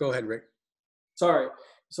 Oh, go ahead, Rick. Sorry.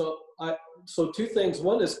 So 2 things.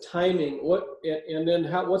 One is timing. And then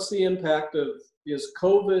what's the impact of is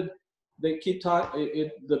COVID? They keep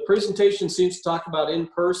talking. The presentation seems to talk about in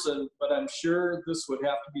person, but I'm sure this would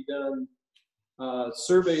have to be done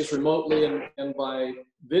surveys remotely and by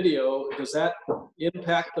video. Does that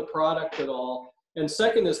impact the product at all? And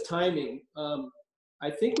second is timing. I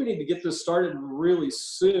think we need to get this started really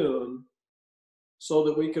soon so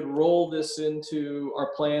that we could roll this into our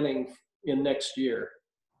planning in next year,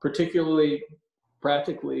 particularly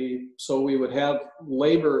practically, so we would have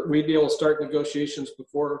labor, we'd be able to start negotiations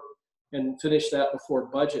before and finish that before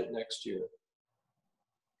budget next year.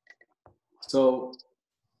 So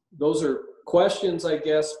those are questions, I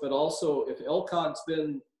guess, but also if LCOG's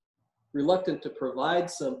been reluctant to provide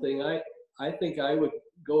something, I think I would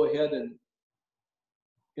go ahead and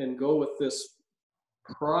go with this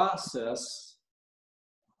process,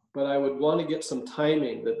 but I would want to get some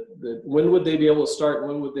timing that when would they be able to start and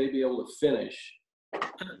when would they be able to finish?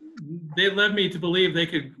 They led me to believe they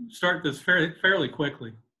could start this fairly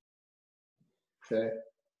quickly. Okay.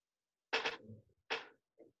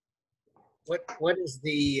 What is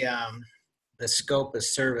the scope of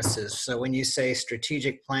services? So when you say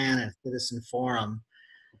strategic plan and citizen forum,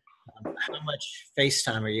 how much face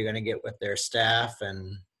time are you going to get with their staff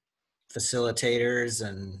and facilitators?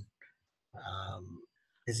 And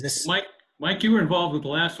is this Mike? You were involved with the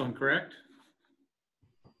last one, correct?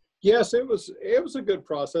 Yes, it was a good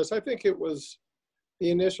process. I think it was,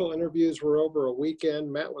 the initial interviews were over a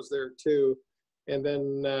weekend. Matt was there too. And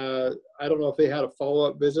then I don't know if they had a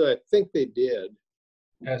follow-up visit. I think they did.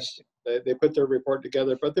 Yes. They put their report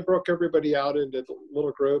together, but they broke everybody out into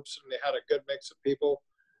little groups, and they had a good mix of people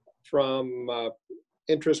from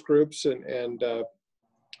interest groups and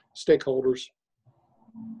stakeholders.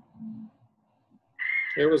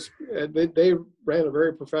 It was, they ran a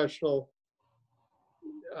very professional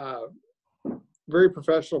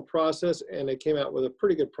process, and they came out with a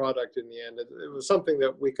pretty good product in the end. It was something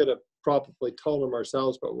that we could have probably told them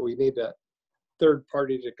ourselves, but we need a third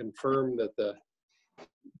party to confirm that the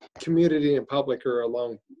community and public are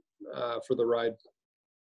along for the ride.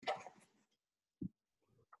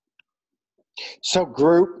 So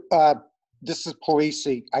group, this is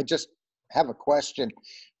Polisi. I just have a question.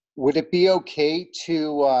 Would it be okay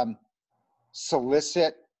to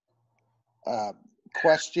solicit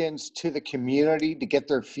questions to the community to get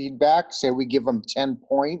their feedback? Say we give them 10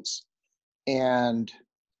 points and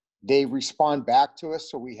they respond back to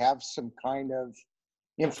us, so we have some kind of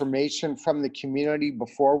information from the community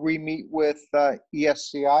before we meet with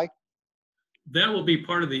ESCI? That will be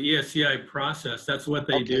part of the ESCI process. That's what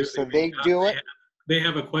they do. So they do it? They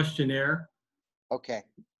have a questionnaire. Okay.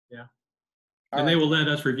 Yeah. All And they right. will let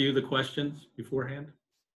us review the questions beforehand.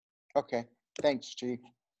 Okay. Thanks, Chief.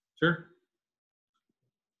 Sure.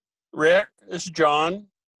 Rick, this is John.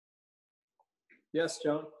 Yes,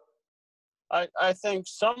 John. I think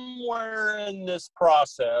somewhere in this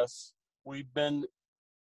process, we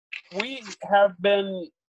have been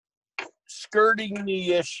skirting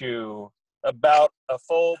the issue about a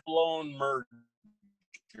full-blown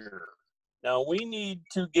merger. Now, we need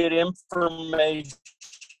to get information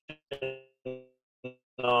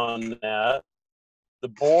on that. The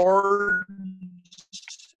board,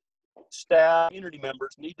 staff, community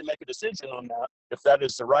members need to make a decision on that, if that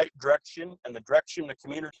is the right direction and the direction of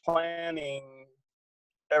community planning,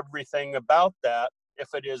 everything about that.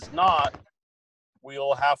 If it is not,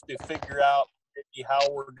 we'll have to figure out maybe how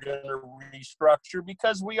we're going to restructure,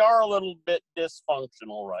 because we are a little bit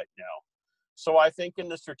dysfunctional right now. So I think in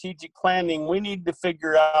the strategic planning, we need to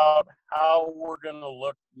figure out how we're going to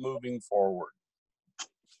look moving forward.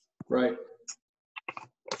 Right.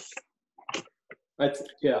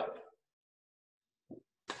 Yeah.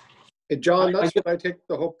 Hey, John, that's what I take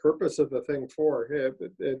the whole purpose of the thing for.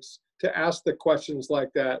 It's to ask the questions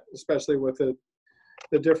like that, especially with the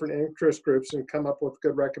different interest groups, and come up with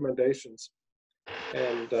good recommendations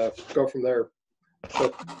and go from there.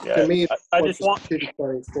 But Yeah, to me, I just want to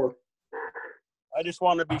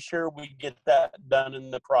be sure we get that done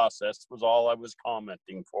in the process, was all I was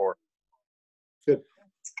commenting for. Good.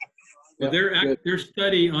 Well, their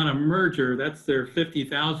study on a merger, that's their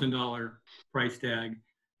 $50,000 price tag.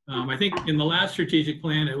 I think in the last strategic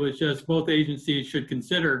plan, it was just both agencies should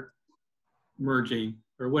consider merging,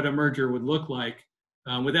 or what a merger would look like,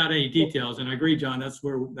 without any details. And I agree, John, that's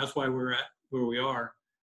why we're at where we are.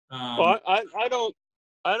 Well, I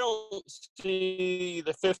don't see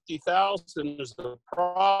the 50,000 as the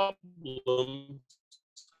problem.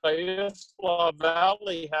 Fayetteville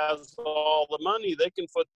Valley has all the money; they can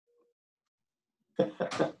put.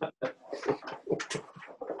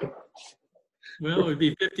 Well, it would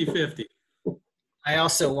be 50-50. I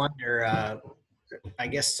also wonder, I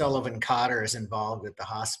guess Sullivan Cotter is involved at the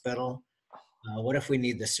hospital. What if we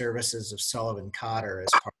need the services of Sullivan Cotter as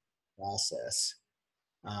part of the process?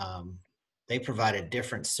 They provide a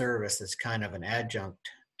different service that's kind of an adjunct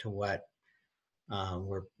to what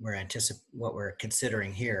we're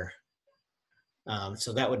considering here.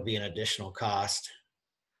 So that would be an additional cost.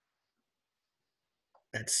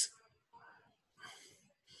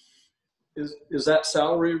 Is that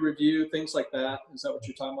salary review, things like that? Is that what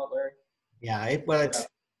you're talking about, Larry? Yeah,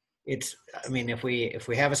 it's. I mean, if we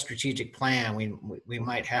have a strategic plan, we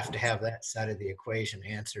might have to have that side of the equation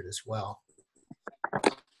answered as well.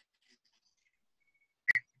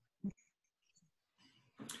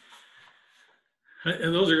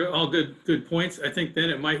 And those are all good points. I think then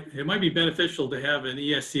it might be beneficial to have an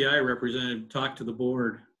ESCI representative talk to the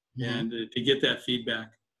board and to get that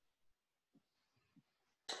feedback.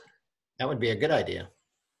 That would be a good idea.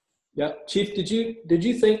 Yeah, Chief, did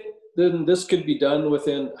you think then this could be done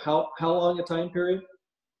within how long a time period?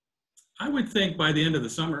 I would think by the end of the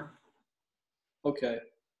summer. Okay,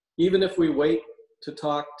 even if we wait to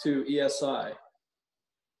talk to ESI.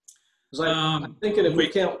 I'm thinking if we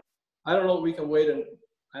can't, I don't know if we can wait, and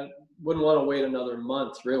I wouldn't want to wait another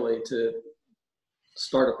month really to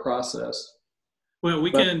start a process. Well,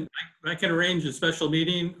 I can arrange a special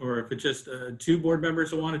meeting, or if it's just two board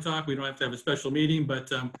members who want to talk, we don't have to have a special meeting, but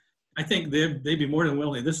I think they'd be more than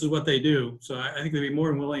willing. This is what they do. So I think they'd be more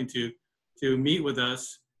than willing to meet with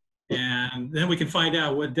us, and then we can find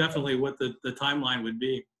out what the timeline would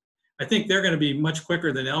be. I think they're going to be much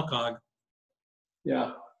quicker than LCOG.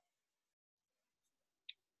 Yeah.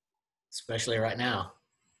 Especially right now.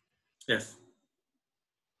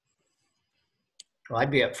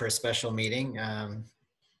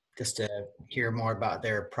 just to hear more about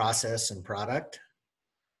their process and product.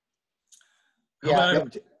 Yeah,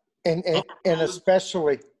 and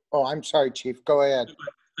especially, oh, I'm sorry, Chief, go ahead.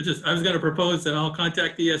 I was going to propose that I'll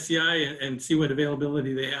contact the SCI and see what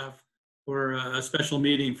availability they have for a special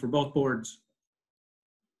meeting for both boards.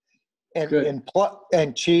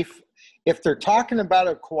 And Chief, if they're talking about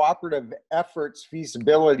a cooperative efforts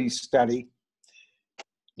feasibility study,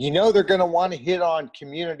 you know they're going to want to hit on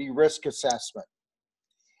community risk assessment.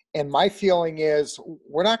 And my feeling is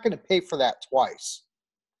we're not going to pay for that twice.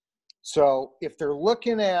 So if they're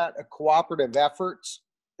looking at a cooperative efforts,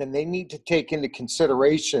 then they need to take into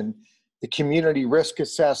consideration the community risk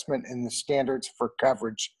assessment and the standards for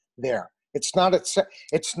coverage there. It's not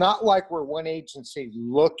like we're one agency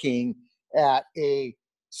looking at a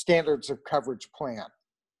standards of coverage plan.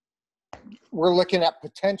 We're looking at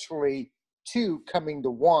potentially two coming to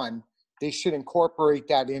one. They should incorporate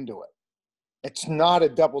that into it. It's not a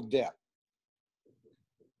double dip.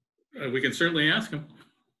 We can certainly ask them.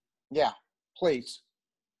 Yeah, please.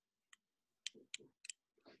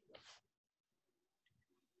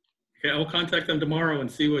 Okay, I'll contact them tomorrow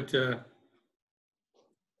and see what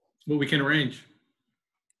we can arrange.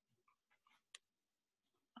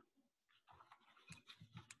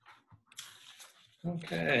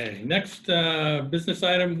 Okay, next business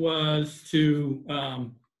item was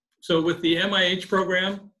to, so with the MIH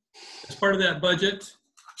program, as part of that budget,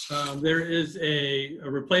 there is a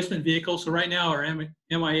replacement vehicle. So right now our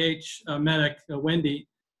MIH medic, Wendy,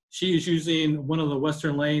 she is using one of the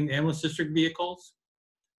Western Lane Ambulance District vehicles.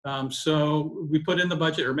 So we put in the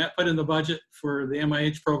budget, or Matt put in the budget for the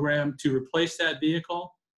MIH program to replace that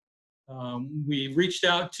vehicle. We reached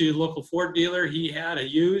out to the local Ford dealer. He had a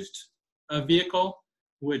used vehicle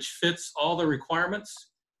which fits all the requirements.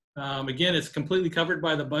 Again, it's completely covered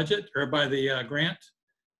by the budget or by the grant,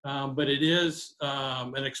 but it is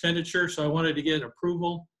an expenditure. So I wanted to get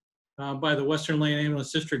approval by the Western Lane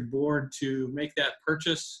Ambulance District Board to make that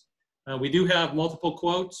purchase. We do have multiple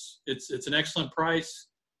quotes. It's an excellent price.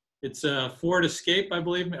 It's a Ford Escape, I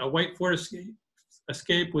believe, a white Ford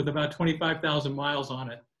Escape with about 25,000 miles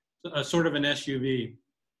on it, a sort of an SUV.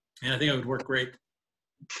 And I think it would work great.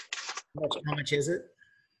 How much is it?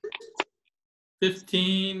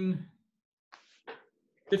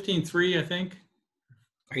 15.3, I think.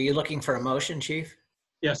 Are you looking for a motion, Chief?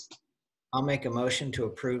 Yes. I'll make a motion to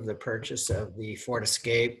approve the purchase of the Ford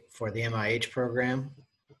Escape for the MIH program.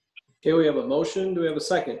 Okay, we have a motion. Do we have a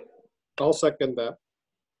second? I'll second that.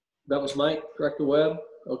 That was Mike, Director Webb.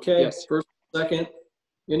 Okay, Yes. First, second.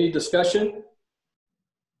 Any discussion?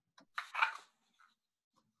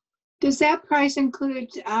 Does that price include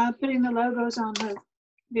putting the logos on the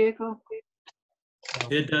vehicle?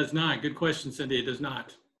 It does not. Good question, Cindy. It does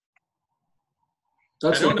not.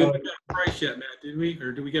 That's I don't know if we got a price yet, Matt. Did we?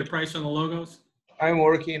 Or did we get a price on the logos? I'm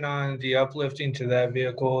working on the uplifting to that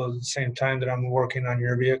vehicle at the same time that I'm working on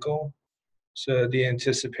your vehicle. So I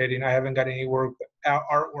haven't got any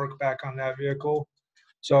artwork back on that vehicle.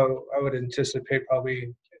 So I would anticipate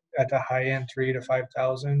probably at the high end, 3,000 to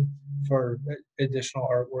 5,000 for additional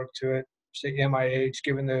artwork to it. Say MIH,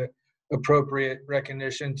 given the appropriate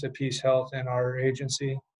recognition to Peace Health and our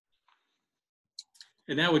agency.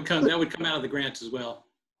 And that would come out of the grants as well.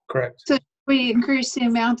 Correct. So we increase the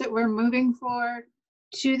amount that we're moving for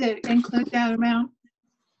to include that amount?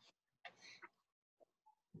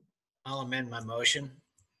 I'll amend my motion.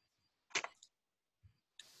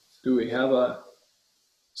 Do we have a?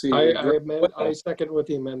 See, I second with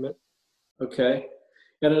the amendment. Okay.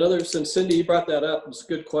 And another, since Cindy, you brought that up, it's a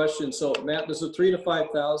good question. So Matt, does the 3,000 to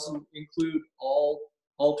 5,000 include all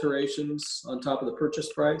alterations on top of the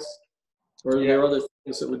purchase price? Or are there other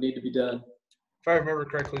things that would need to be done? If I remember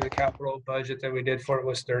correctly, the capital budget that we did for it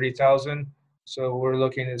was 30,000. So we're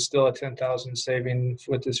looking at still a 10,000 saving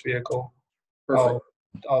with this vehicle. Perfect.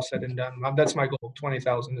 All said and done. That's my goal.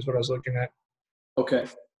 20,000 is what I was looking at. Okay.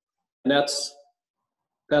 And that's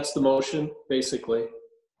the motion, basically.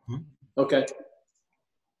 Okay.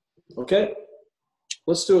 Okay.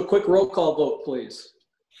 Let's do a quick roll call vote, please.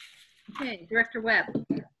 Okay, Director Webb,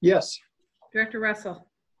 Yes. Director Russell,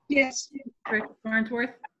 Yes. Director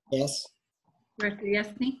Farnsworth, Yes. Director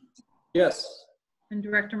Yesney, Yes. and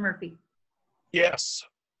Director Murphy. Yes.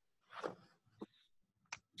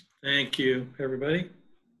 Thank you, everybody.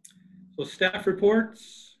 So staff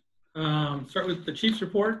reports. Start with the chief's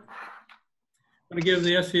report. I'm going to give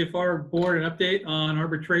the SCFR board an update on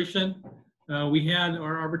arbitration. We had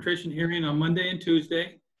our arbitration hearing on Monday and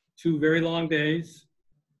Tuesday, 2 very long days.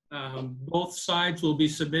 Both sides will be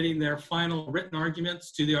submitting their final written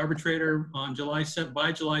arguments to the arbitrator on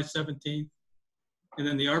by July 17th. and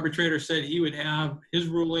then the arbitrator said he would have his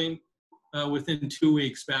ruling within 2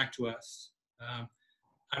 weeks back to us.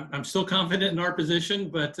 I'm still confident in our position,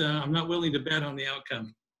 but I'm not willing to bet on the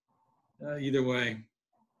outcome either way.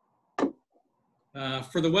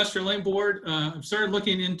 For the Western Lane Board, I've started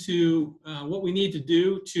looking into what we need to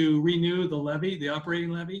do to renew the levy, the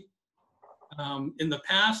operating levy. In the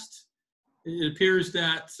past, it appears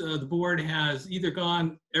that the board has either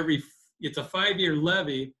gone it's a 5-year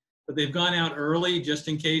levy, but they've gone out early just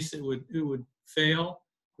in case it would fail,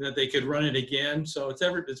 that they could run it again. So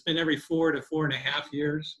it's been every 4 to 4.5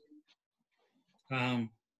 years.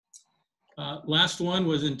 Last one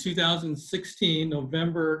was in 2016,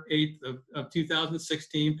 November 8th of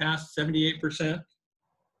 2016, passed 78%,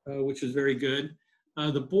 which is very good.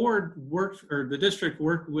 The board the district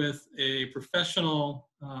worked with a professional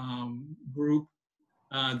group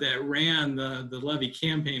that ran the levy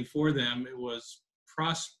campaign for them. It was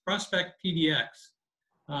Prospect PDX,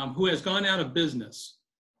 who has gone out of business.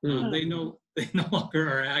 They no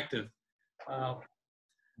longer are active.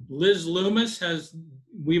 Liz Loomis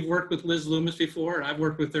we've worked with Liz Loomis before, and I've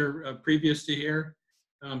worked with her previous to here.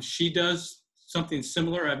 She does something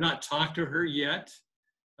similar. I've not talked to her yet,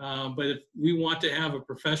 but if we want to have a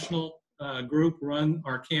professional group run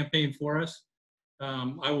our campaign for us,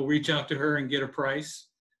 I will reach out to her and get a price.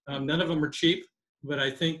 None of them are cheap, but I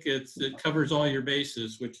think it covers all your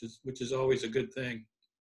bases, which is always a good thing.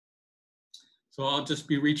 So I'll just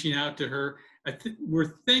be reaching out to her.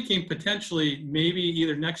 We're thinking potentially maybe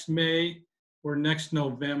either next May or next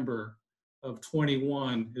November of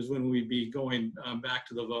 21 is when we'd be going back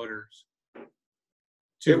to the voters.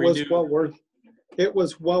 It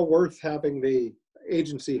was well worth having the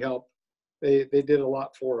agency help. They did a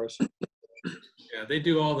lot for us. Yeah, they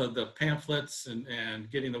do all the pamphlets and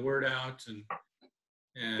getting the word out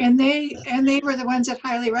And they were the ones that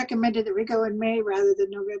highly recommended that we go in May rather than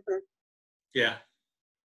November. Yeah.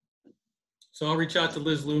 So I'll reach out to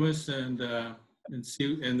Liz Loomis and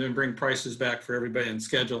see, and then bring prices back for everybody and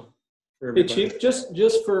schedule for everybody. Hey Chief,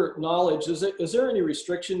 just for knowledge, is there any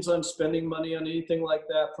restrictions on spending money on anything like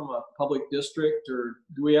that from a public district, or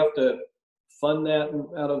do we have to fund that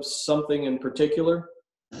out of something in particular?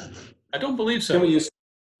 I don't believe so. Can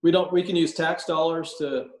we can use tax dollars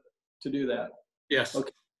to do that? Yes.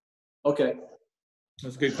 Okay. Okay.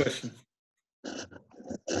 That's a good question.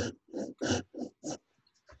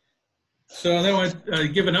 So then I want to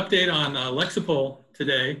give an update on Lexipol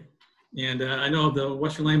today. And I know the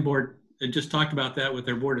Western Lane Board had just talked about that with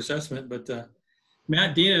their board assessment, but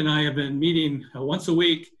Matt, Dina, and I have been meeting once a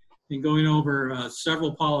week and going over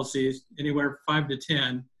several policies, anywhere 5 to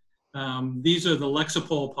 10. These are the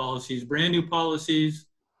Lexipol policies, brand new policies.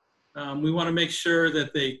 We want to make sure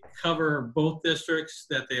that they cover both districts,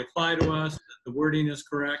 that they apply to us, that the wording is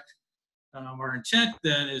correct. Our intent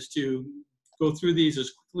then is to go through these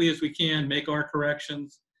as quickly as we can, make our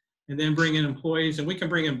corrections, and then bring in employees, and we can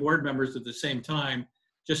bring in board members at the same time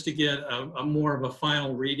just to get a more of a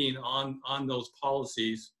final reading on those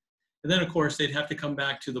policies. And then of course they'd have to come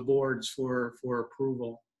back to the boards for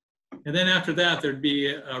approval. And then after that, there'd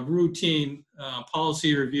be a routine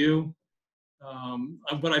policy review.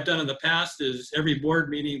 What I've done in the past is every board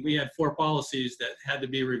meeting, we had 4 policies that had to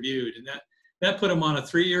be reviewed, and that put them on a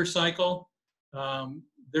 3-year cycle.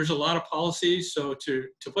 There's a lot of policies, so to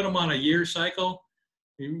put them on a year cycle,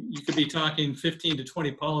 you could be talking 15 to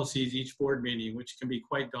 20 policies each board meeting, which can be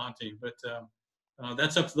quite daunting. But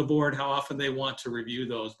that's up to the board how often they want to review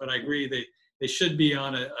those. But I agree they should be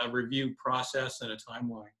on a review process and a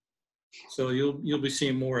timeline. So you'll be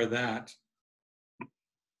seeing more of that.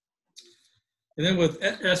 And then with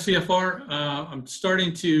SVFR, I'm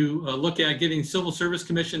starting to look at getting Civil Service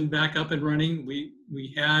Commission back up and running.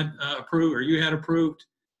 We had approved, or you had approved,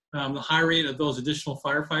 the hiring of those additional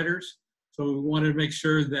firefighters. So we wanted to make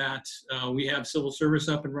sure that we have civil service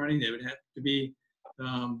up and running. It would have to be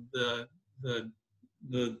the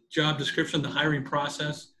job description, the hiring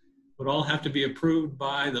process would all have to be approved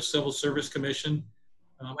by the Civil Service Commission.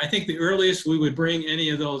 I think the earliest we would bring any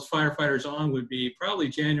of those firefighters on would be probably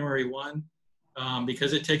January 1.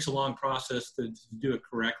 Because it takes a long process to do it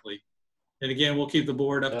correctly. And again, we'll keep the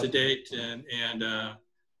board up to date and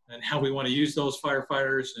how we want to use those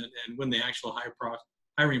firefighters and when the actual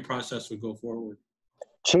hiring process would go forward.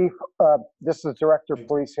 Chief, this is Director of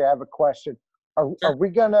Police. I have a question. Are we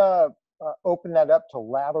going to open that up to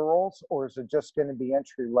laterals, or is it just going to be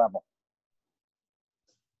entry level?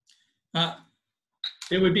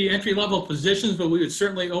 It would be entry level positions, but we would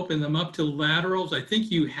certainly open them up to laterals. I think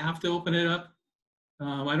you have to open it up.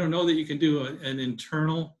 I don't know that you can do an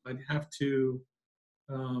internal. I'd have to,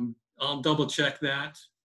 I'll double check that.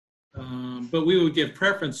 But we would give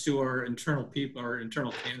preference to our internal people, our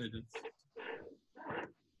internal candidates.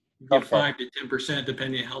 Give Okay. 5 to 10%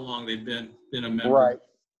 depending on how long they've been a member. Right.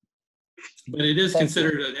 But it is Thank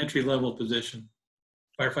considered an entry-level position,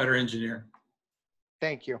 firefighter engineer.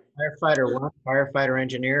 Thank you. Firefighter what? Firefighter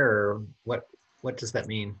engineer, or what does that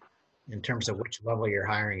mean in terms of which level you're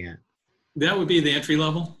hiring at? That would be the entry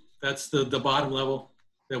level. That's the bottom level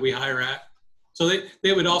that we hire at. So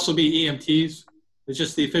they would also be EMTs. It's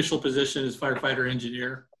just the official position is firefighter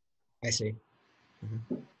engineer. I see.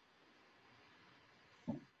 Mm-hmm.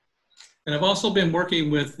 And I've also been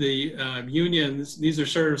working with the unions. These are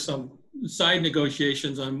sort of some side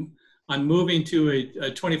negotiations on moving to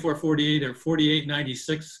a 24/48 or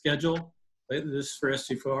 48/96 schedule. This is for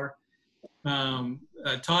SC4.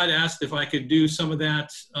 Todd asked if I could do some of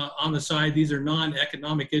that on the side. These are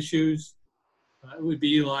non-economic issues. It would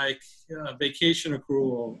be like vacation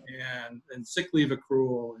accrual and sick leave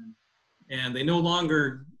accrual, and they no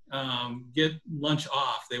longer get lunch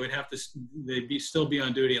off. They would have to, still be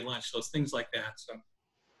on duty at lunch. So it's things like that.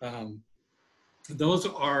 So those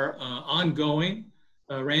are ongoing.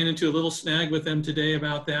 Ran into a little snag with them today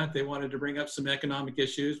about that. They wanted to bring up some economic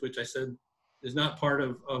issues, which I said is not part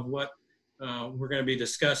of what we're going to be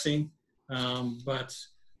discussing, but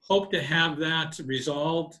hope to have that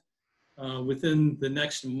resolved within the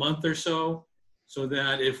next month or so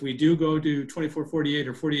that if we do go to 24/48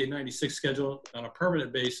 or 48/96 schedule on a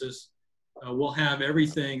permanent basis, we'll have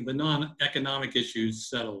everything, the non-economic issues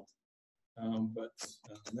settled. But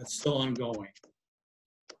that's still ongoing.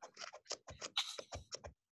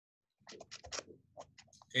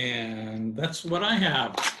 And that's what I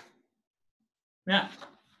have. Yeah.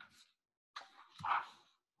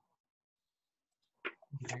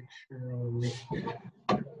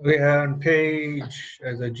 Okay, on page,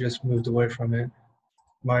 as I just moved away from it,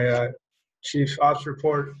 my chief ops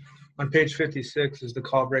report on page 56 is the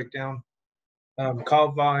call breakdown.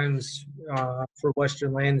 Call volumes for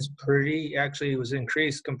Western Lanes actually was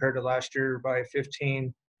increased compared to last year by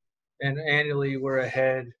 15, and annually we're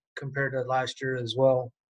ahead compared to last year as well.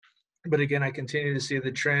 But again, I continue to see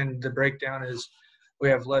the trend. The breakdown is we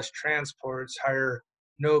have less transports, higher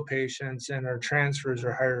no patients, and our transfers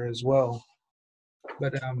are higher as well.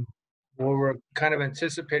 But we're kind of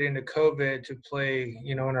anticipating the COVID to play,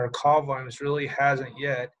 in our call volumes really hasn't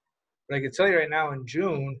yet. But I can tell you right now in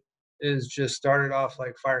June is just started off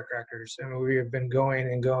like firecrackers. I mean, we have been going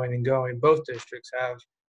and going and going. Both districts have,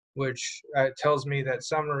 which tells me that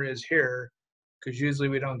summer is here, because usually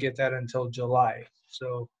we don't get that until July.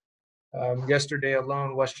 So yesterday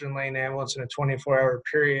alone, Western Lane Ambulance in a 24-hour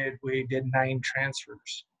period, we did 9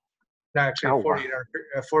 transfers. No, actually,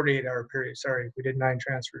 a 48-hour period. Sorry, we did 9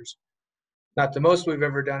 transfers. Not the most we've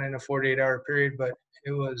ever done in a 48-hour period, but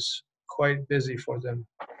it was quite busy for them.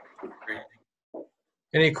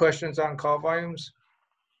 Any questions on call volumes?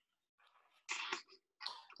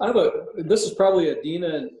 This is probably a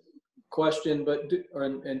Dina question, but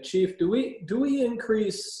and Chief, do we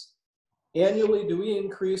increase annually? Do we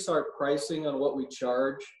increase our pricing on what we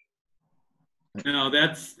charge? No,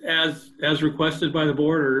 that's as requested by the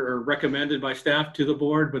board or recommended by staff to the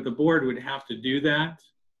board, but the board would have to do that.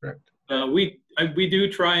 Correct. We do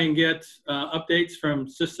try and get updates from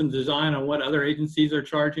systems design on what other agencies are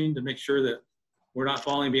charging to make sure that we're not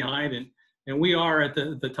falling behind, and we are at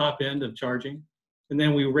the top end of charging. And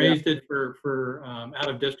then we raised it for out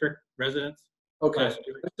of district residents. Okay, I'm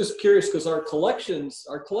just curious because our collection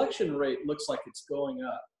rate looks like it's going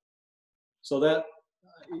up. So that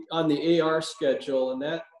on the AR schedule, and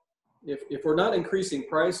that if we're not increasing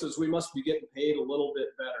prices, we must be getting paid a little bit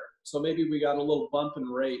better. So maybe we got a little bump in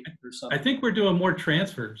rate or something. I think we're doing more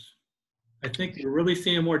transfers. I think we're really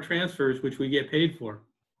seeing more transfers, which we get paid for.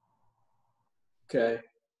 Okay.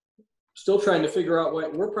 Still trying to figure out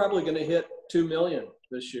what we're probably going to hit 2 million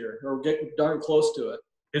this year, or get darn close to it.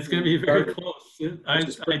 It's going to be very close. I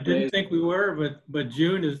didn't think we were, but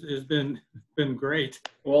June has been great.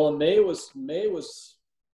 Well, May was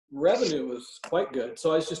revenue was quite good.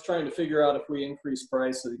 So I was just trying to figure out if we increase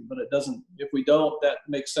prices, but it doesn't. If we don't, that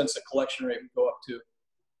makes sense. The collection rate would go up too.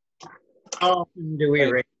 How often do we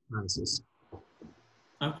raise prices?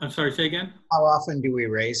 I'm sorry, say again? How often do we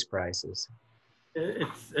raise prices?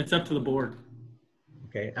 It's up to the board.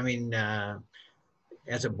 Okay, I mean,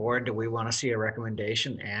 as a board, do we want to see a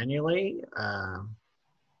recommendation annually? I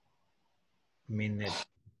mean, it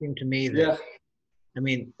seemed to me that, I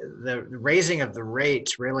mean, the raising of the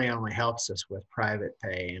rates really only helps us with private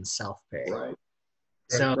pay and self-pay. Right.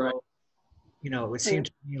 So, it would seem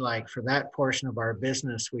to me like for that portion of our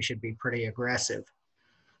business, we should be pretty aggressive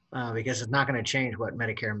because it's not going to change what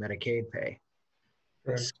Medicare and Medicaid pay.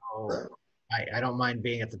 Right. So I don't mind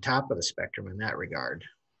being at the top of the spectrum in that regard,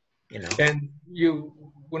 you know. And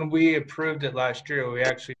when we approved it last year, we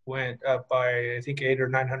actually went up by, I think, $800 or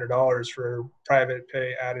 $900 for private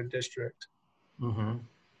pay out of district. Mm-hmm.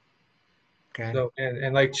 Okay. So,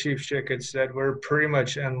 and like Chief Schick had said, we're pretty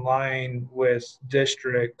much in line with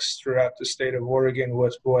districts throughout the state of Oregon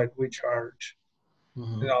with what we charge.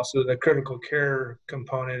 Mm-hmm. And also the critical care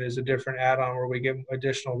component is a different add-on where we get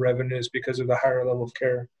additional revenues because of the higher level of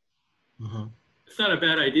care. Mm-hmm. It's not a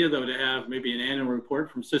bad idea, though, to have maybe an annual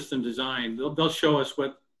report from System Design. They'll show us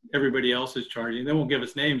what everybody else is charging. They won't give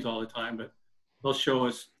us names all the time, but they'll show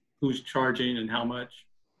us who's charging and how much.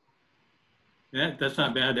 That's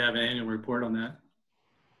not bad to have an annual report on that.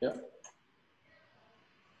 Yeah.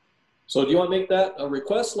 So do you want to make that a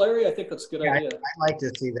request, Larry? I think that's a good idea. I'd like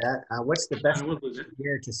to see that. What's the best I will do that.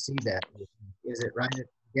 year to see that? Is it right at the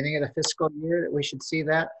beginning of the fiscal year that we should see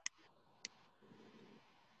that?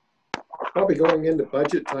 Probably going into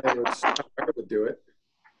budget time is how I would do it.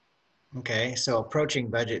 Okay, so approaching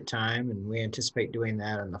budget time, and we anticipate doing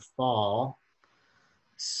that in the fall.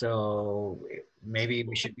 So maybe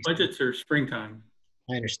we should be. Budgets are springtime.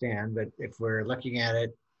 I understand, but if we're looking at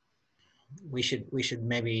it, we should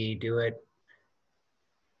maybe do it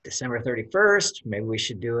December 31st. Maybe we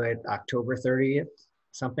should do it October 30th,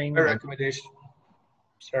 something. My recommendation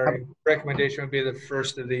would be the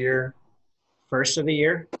first of the year. First of the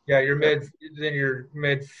year? Yeah, your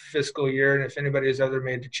mid fiscal year, and if anybody has ever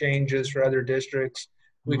made changes for other districts,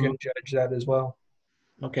 we can judge that as well.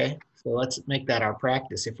 Okay, so let's make that our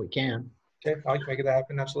practice if we can. Okay, I can make it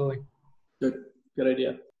happen, absolutely. Good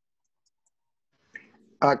idea.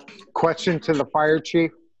 Question to the fire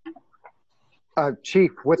chief.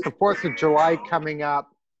 Chief, with the 4th of July coming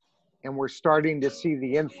up, and we're starting to see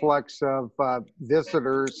the influx of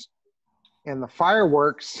visitors and the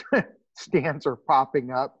fireworks stands are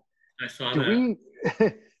popping up. I saw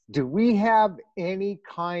that. Do we have any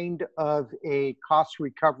kind of a cost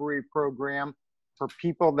recovery program for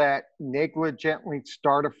people that negligently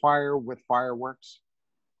start a fire with fireworks?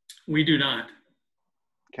 We do not.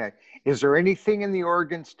 Okay. Is there anything in the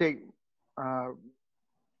Oregon state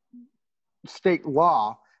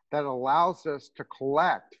law that allows us to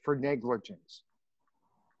collect for negligence?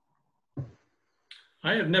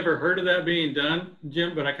 I have never heard of that being done,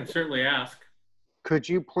 Jim, but I can certainly ask. Could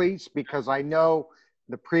you please? Because I know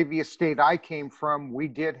the previous state I came from, we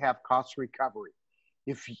did have cost recovery.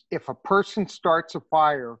 If a person starts a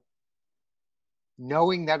fire,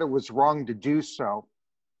 knowing that it was wrong to do so,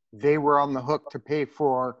 they were on the hook to pay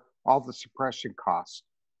for all the suppression costs.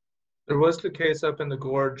 There was the case up in the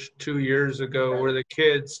gorge 2 years ago where the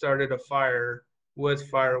kids started a fire with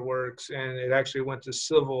fireworks, and it actually went to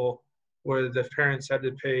civil where the parents had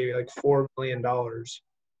to pay like $4 million.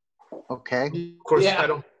 Okay. Of course, yeah. I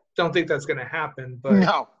don't think that's going to happen, but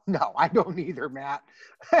no, I don't either, Matt.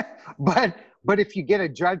 but if you get a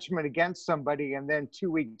judgment against somebody and then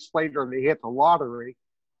 2 weeks later they hit the lottery,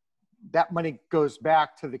 that money goes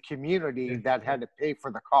back to the community that had to pay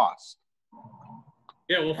for the cost.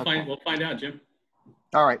 Yeah, we'll find out, Jim.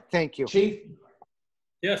 All right, thank you. Chief?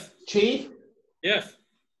 Yes. Chief? Yes.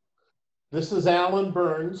 This is Alan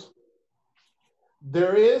Burns.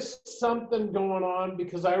 There is something going on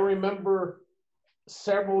because I remember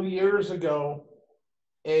several years ago,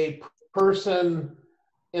 a person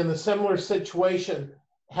in a similar situation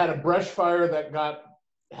had a brush fire that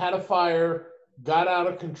had a fire, got out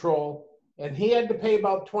of control, and he had to pay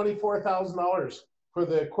about $24,000 for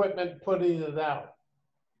the equipment putting it out.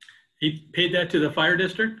 He paid that to the fire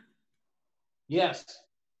district? Yes.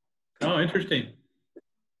 Oh, interesting.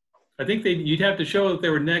 I think you'd have to show that they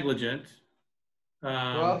were negligent.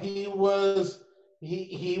 Well, he was,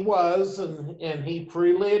 and he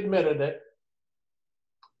freely admitted it.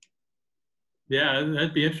 Yeah,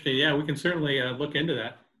 that'd be interesting. Yeah, we can certainly look into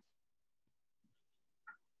that.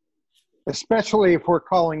 Especially if we're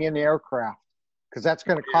calling in aircraft, because that's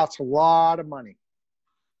going to cost a lot of money.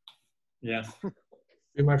 Yes.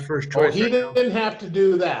 Be my first choice. He didn't have to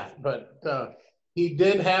do that, but he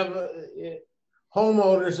did have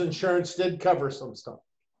homeowners insurance did cover some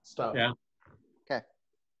stuff. Yeah. Okay.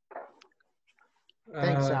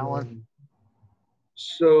 Thanks, Alan.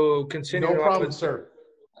 So continuing no problem, sir.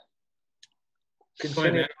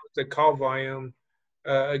 Continuing with the call volume.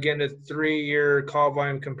 Again, a 3-year call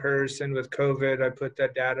volume comparison with COVID. I put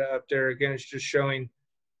that data up there. Again, it's just showing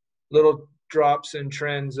little drops in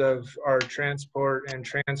trends of our transport and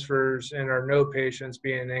transfers and our no patients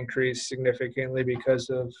being increased significantly because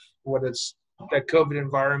of that COVID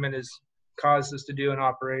environment has caused us to do in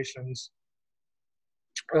operations.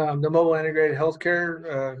 The mobile integrated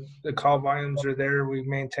healthcare, the call volumes are there. We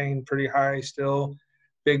maintain pretty high still.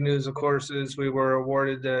 Big news, of course, is we were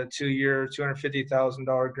awarded the 2-year,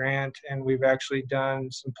 $250,000 grant, and we've actually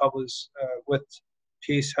done some with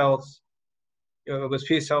Peace Health. With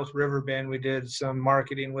Peace Health Riverbend, we did some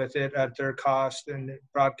marketing with it at their cost and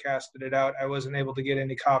broadcasted it out. I wasn't able to get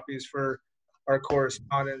any copies for our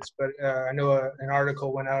correspondence, but I know an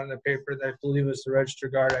article went out in the paper that I believe was the Register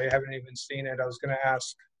Guard. I haven't even seen it. I was going to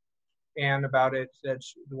ask Ann about it.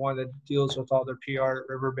 That's the one that deals with all their PR at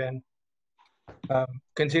Riverbend.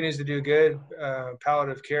 Continues to do good.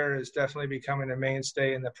 Palliative care is definitely becoming a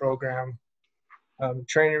mainstay in the program.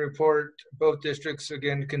 Training report, both districts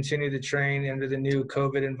again continue to train into the new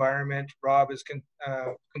COVID environment. Rob has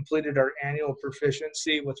completed our annual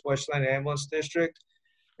proficiency with Westland Ambulance District.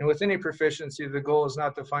 And with any proficiency, the goal is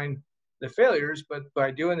not to find the failures, but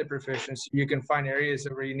by doing the proficiency, you can find areas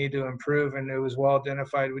where you need to improve. And it was well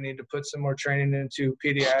identified we need to put some more training into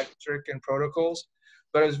pediatric and protocols.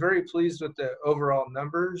 But I was very pleased with the overall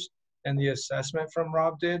numbers and the assessment from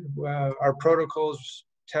Rob did. Our protocols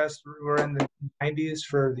tests were in the 90s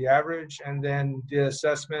for the average, and then the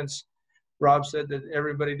assessments, Rob said that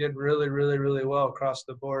everybody did really, really, really well across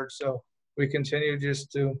the board. So we continue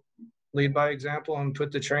just to lead by example and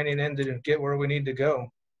put the training in to get where we need to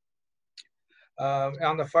go.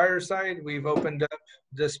 On the fire side, we've opened up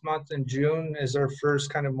this month in June as our first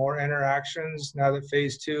kind of more interactions now that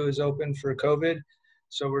phase 2 is open for COVID.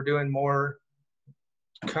 So we're doing more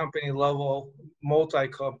company level,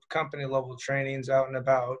 multi-company level trainings out and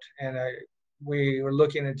about. And we were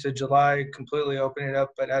looking into July, completely opening it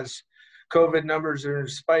up. But as COVID numbers are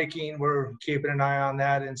spiking, we're keeping an eye on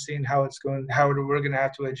that and seeing how it's going, how we're going to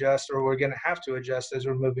have to adjust, or we're going to have to adjust as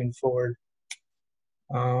we're moving forward.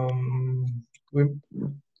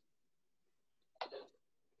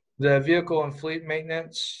 The vehicle and fleet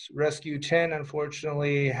maintenance, Rescue 10,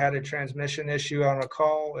 unfortunately had a transmission issue on a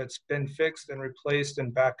call. It's been fixed and replaced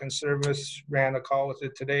and back in service. Ran a call with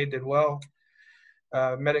it today, did well.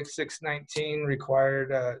 Medic 619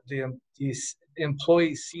 required the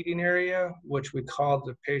employee seating area, which we called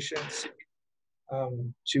the patient seat,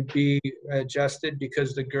 to be adjusted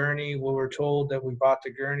because the gurney, we were told that we bought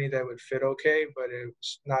the gurney that would fit okay, but it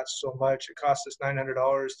was not so much. It cost us $900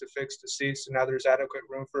 to fix the seats, so now there's adequate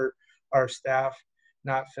room for our staff,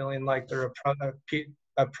 not feeling like they're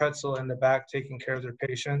a pretzel in the back taking care of their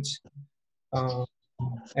patients.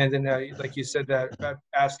 And then, like you said, that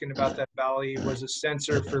asking about that Valley was a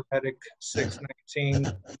sensor for Medic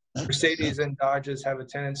 619. Mercedes and Dodges have a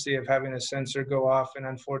tendency of having a sensor go off, and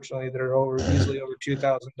unfortunately, they're easily over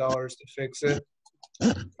 $2,000 to fix it.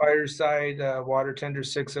 Fireside water tender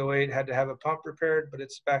 608 had to have a pump repaired, but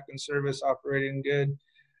it's back in service, operating good.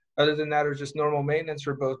 Other than that, it was just normal maintenance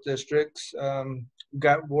for both districts.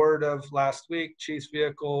 Got word of last week, Chief's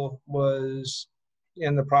vehicle was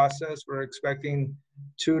in the process. We're expecting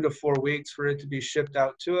 2 to 4 weeks for it to be shipped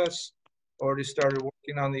out to us. Already started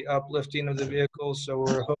working on the uplifting of the vehicle, so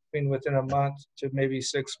we're hoping within a month to maybe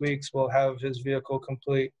 6 weeks we'll have his vehicle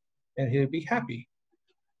complete and he'll be happy.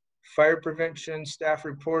 Fire prevention staff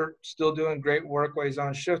report, still doing great work while he's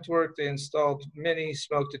on shift work. They installed many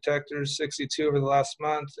smoke detectors, 62 over the last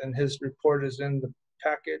month, and his report is in the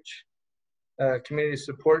package. Community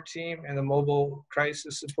support team and the mobile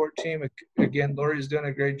crisis support team. Again, Lori's doing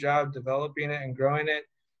a great job developing it and growing it.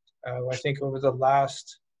 I think over the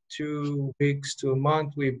last 2 weeks to a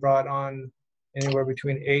month, we've brought on anywhere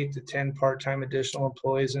between 8 to 10 part-time additional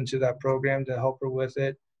employees into that program to help her with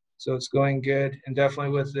it. So it's going good. And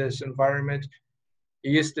definitely with this environment, it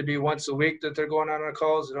used to be once a week that they're going on our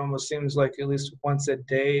calls. It almost seems like at least once a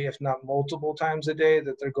day, if not multiple times a day,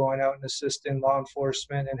 that they're going out and assisting law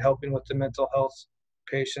enforcement and helping with the mental health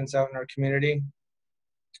patients out in our community.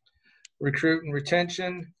 Recruit and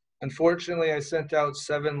retention. Unfortunately, I sent out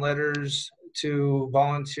 7 letters to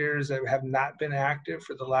volunteers that have not been active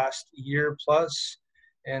for the last year plus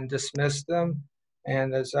and dismissed them.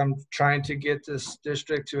 And as I'm trying to get this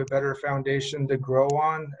district to a better foundation to grow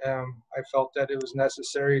on, I felt that it was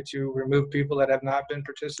necessary to remove people that have not been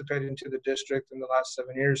participating to the district in the last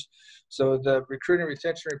 7 years. So the recruiting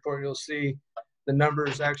retention report, you'll see the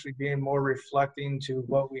numbers actually being more reflecting to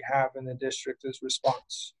what we have in the district as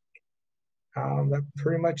response. That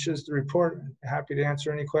pretty much is the report. Happy to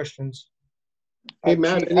answer any questions. Hey,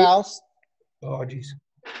 Matt. Chief House? Oh, geez.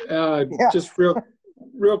 Just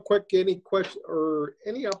real quick, any question or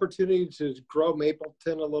any opportunity to grow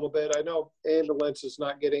Mapleton a little bit? I know ambulance is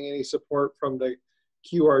not getting any support from the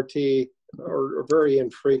QRT or very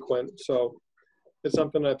infrequent. So it's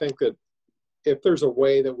something I think that if there's a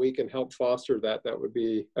way that we can help foster that, that would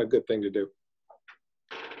be a good thing to do.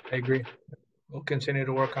 I agree. We'll continue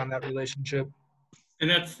to work on that relationship. And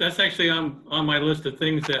that's actually on my list of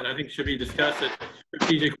things that I think should be discussed. That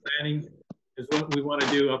strategic planning is what we want to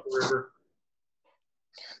do up the river.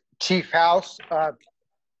 Chief House,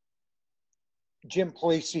 Jim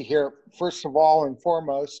Polisi here. First of all and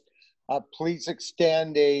foremost, please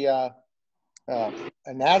extend an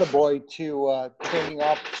attaboy to Training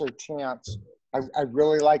Officer Chance. I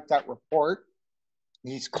really like that report.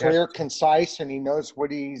 He's clear, concise, and he knows what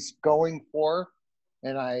he's going for.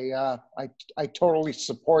 And I totally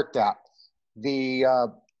support that. The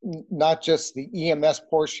not just the EMS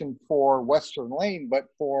portion for Western Lane, but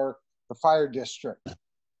for the fire district.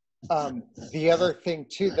 The other thing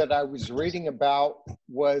too that I was reading about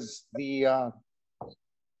was the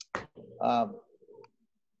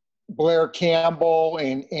Blair Campbell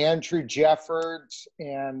and Andrew Jeffords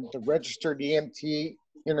and the registered EMT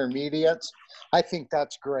intermediates. I think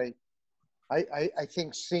that's great. I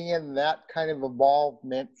think seeing that kind of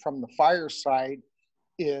involvement from the fire side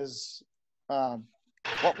is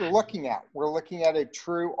what we're looking at. We're looking at a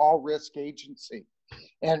true all-risk agency.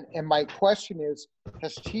 And my question is,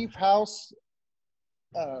 has Chief House,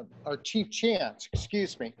 or Chief Chance,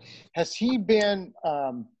 excuse me, has he been,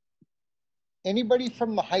 anybody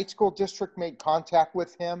from the high school district made contact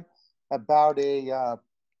with him about a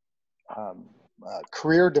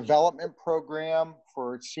career development program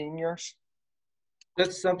for seniors?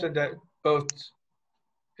 That's something that both,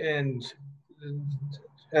 and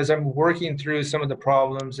as I'm working through some of the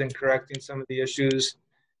problems and correcting some of the issues,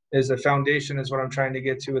 is the foundation is what I'm trying to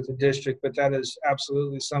get to with the district, but that is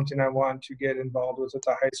absolutely something I want to get involved with at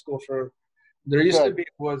the high school. For there used to be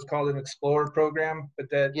what's called an Explorer program, but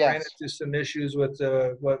that ran into some issues with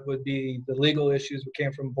what would be the legal issues that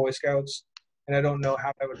came from Boy Scouts, and I don't know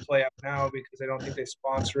how that would play out now because I don't think they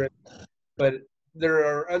sponsor it. But there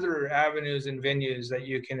are other avenues and venues that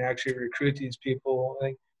you can actually recruit these people. I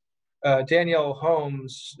think Danielle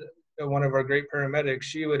Holmes, one of our great paramedics,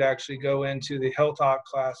 she would actually go into the health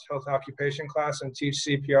occupation class, and teach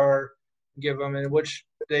CPR, give them, in which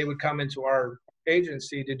they would come into our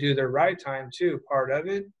agency to do their ride time too, part of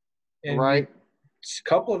it. And a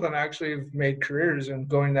couple of them actually have made careers in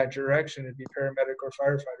going that direction to be paramedic or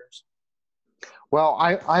firefighters. Well,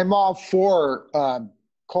 I'm all for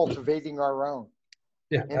cultivating our own.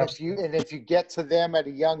 Yeah, and if you get to them at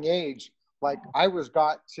a young age, like I was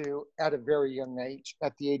got to at a very young age,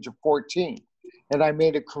 at the age of 14, and I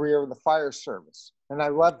made a career in the fire service, and I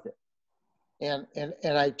loved it. And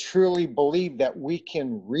I truly believe that we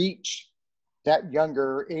can reach that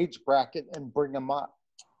younger age bracket and bring them up.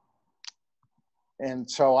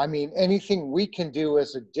 And so, I mean, anything we can do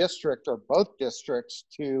as a district or both districts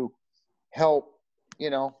to help,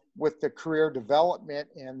 with the career development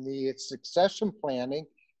and the succession planning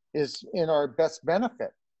is in our best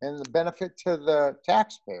benefit and the benefit to the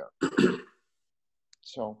taxpayer.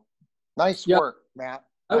 So nice work, Matt.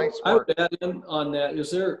 Nice work. I would add in on that.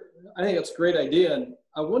 I think it's a great idea. And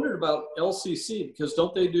I wondered about LCC, because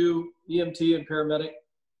don't they do EMT and paramedic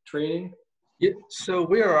training? Yeah, so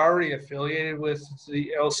we are already affiliated with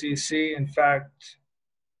the LCC. In fact,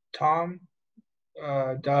 Tom,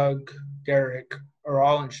 Doug, Derek are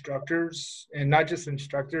all instructors, and not just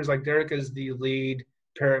instructors. Like Derek is the lead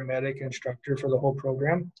paramedic instructor for the whole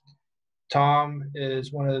program. Tom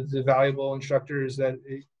is one of the valuable instructors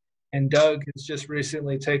and Doug has just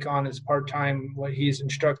recently taken on as part-time what he's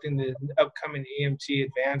instructing the upcoming EMT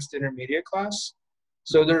advanced intermediate class.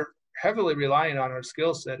 So they're heavily relying on our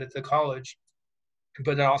skill set at the college,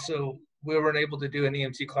 but also we weren't able to do an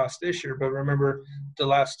EMT class this year. But remember, the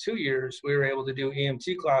last 2 years we were able to do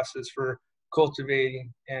EMT classes for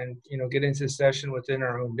cultivating and get into session within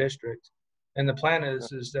our own district. And the plan is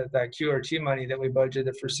that QRT money that we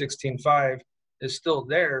budgeted for 16.5 is still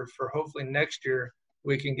there for hopefully next year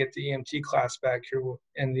we can get the EMT class back here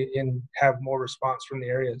and have more response from the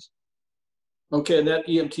areas. Okay, and that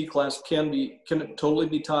EMT class can it totally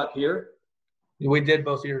be taught here? We did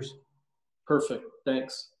both years. Perfect,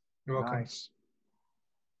 thanks. You're welcome. Nice.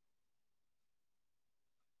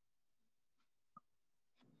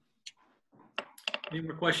 Any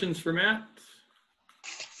more questions for Matt?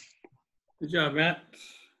 Good job, Matt.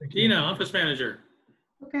 Dina, office manager.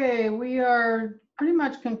 Okay, we are pretty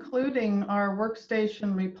much concluding our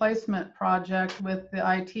workstation replacement project with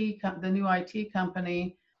the new IT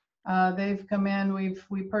company. They've come in,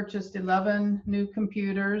 we purchased 11 new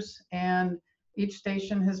computers, and each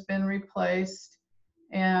station has been replaced.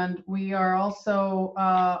 And we are also,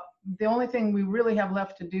 the only thing we really have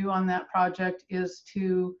left to do on that project is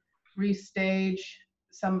to restage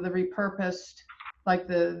some of the repurposed, like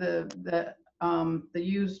the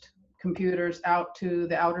used computers out to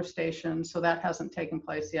the outer station, so that hasn't taken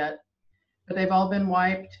place yet. But they've all been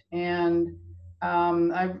wiped, and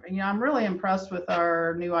I'm really impressed with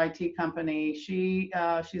our new IT company.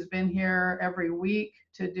 She's been here every week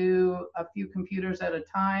to do a few computers at a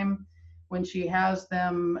time. When she has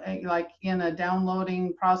them like in a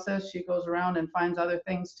downloading process, she goes around and finds other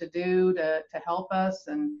things to do to help us,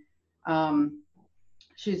 and I'm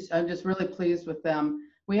just really pleased with them.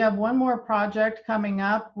 We have one more project coming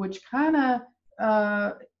up, which kind of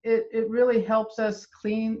it really helps us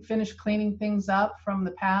finish cleaning things up from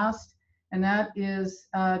the past, and that is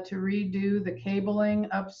to redo the cabling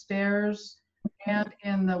upstairs and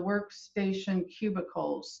in the workstation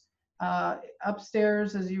cubicles.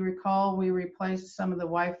 Upstairs, as you recall, we replaced some of the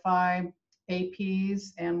Wi-Fi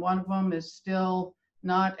APs, and one of them is still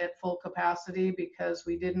not at full capacity because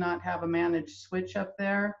we did not have a managed switch up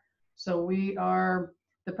there. So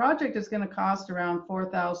the project is going to cost around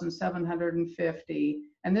 $4,750,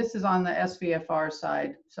 and this is on the SVFR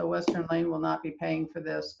side. So Western Lane will not be paying for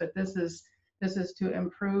this, but this is to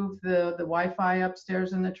improve the Wi-Fi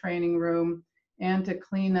upstairs in the training room and to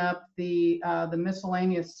clean up the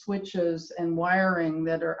miscellaneous switches and wiring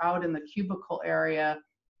that are out in the cubicle area.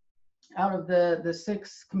 Out of the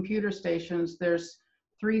 6 computer stations, there's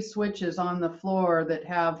 3 switches on the floor that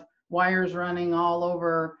have wires running all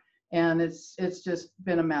over, and it's just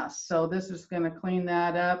been a mess. So this is going to clean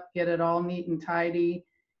that up, get it all neat and tidy,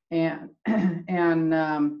 and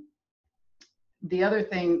the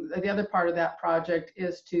other part of that project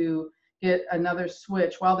is to get another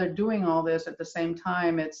switch. While they're doing all this at the same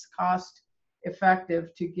time, it's cost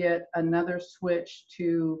effective to get another switch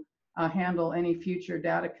to handle any future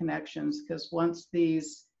data connections, because once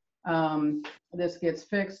this gets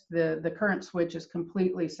fixed, the current switch is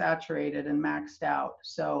completely saturated and maxed out.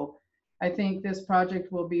 So I think this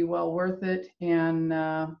project will be well worth it, and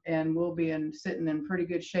we'll be sitting in pretty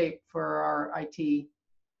good shape for our IT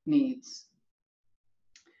needs.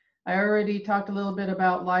 I already talked a little bit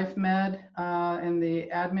about LifeMed and the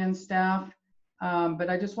admin staff, but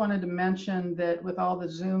I just wanted to mention that with all the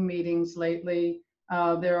Zoom meetings lately,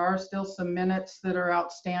 there are still some minutes that are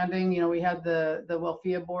outstanding. You know, we had the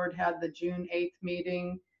WLFEA board had the June 8th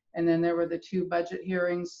meeting, and then there were the 2 budget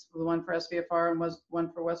hearings, the one for SVFR and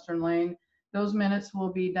one for Western Lane. Those minutes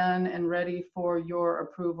will be done and ready for your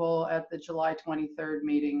approval at the July 23rd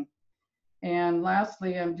meeting. And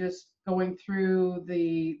lastly, I'm just going through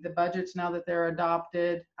the budgets now that they're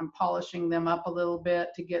adopted. I'm polishing them up a little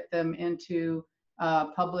bit to get them into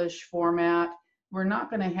published format. We're not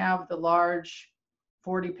going to have the large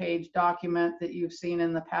 40-page document that you've seen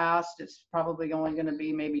in the past. It's probably only going to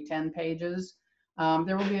be maybe 10 pages.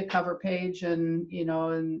 There will be a cover page and,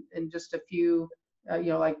 and just a few,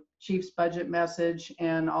 like Chief's budget message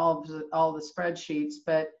and all the spreadsheets,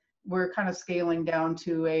 but we're kind of scaling down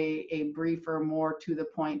to a briefer, more to the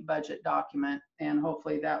point budget document, and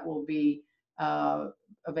hopefully that will be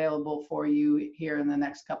available for you here in the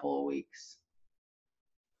next couple of weeks.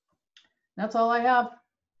 That's all I have.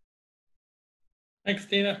 Thanks,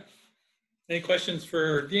 Dina. Any questions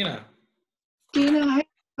for Dina? Dina, I have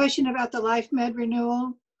a question about the LifeMed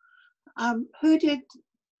renewal. Who did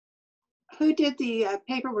the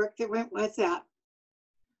paperwork that went with that?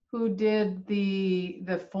 Who did the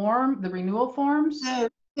renewal forms?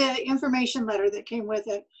 The information letter that came with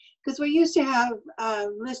it. Because we used to have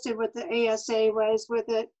listed what the ASA was with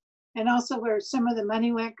it, and also where some of the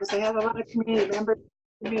money went, because I had a lot of community members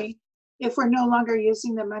to me, if we're no longer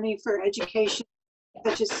using the money for education,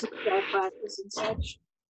 such as classes and such.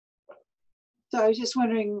 So I was just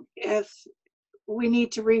wondering if we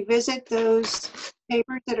need to revisit those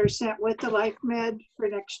papers that are sent with the LifeMed for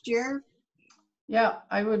next year. Yeah,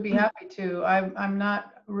 I would be happy to. I'm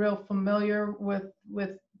not real familiar with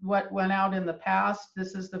what went out in the past.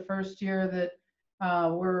 This is the first year that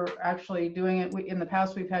we're actually doing it. In the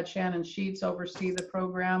past, we've had Shannon Sheets oversee the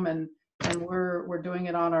program, and we're doing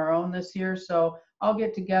it on our own this year. So I'll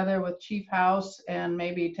get together with Chief House and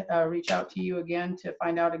maybe reach out to you again to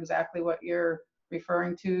find out exactly what you're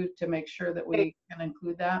referring to make sure that we can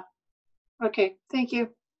include that. Okay, thank you.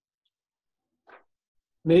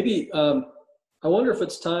 Maybe, I wonder if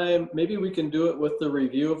it's time, maybe we can do it with the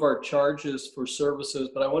review of our charges for services,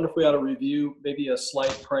 but I wonder if we ought to review maybe a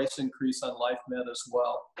slight price increase on LifeMed as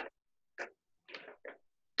well.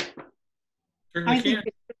 I think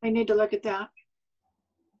we need to look at that.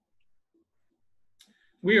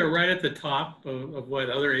 We are right at the top of what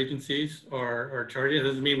other agencies are charging. It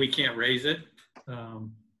doesn't mean we can't raise it.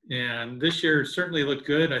 And this year certainly looked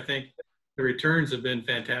good. I think the returns have been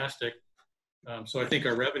fantastic. So I think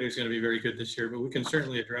our revenue is going to be very good this year, but we can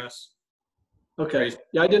certainly address. Okay.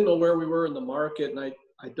 Yeah, I didn't know where we were in the market, and I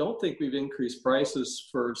don't think we've increased prices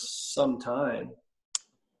for some time.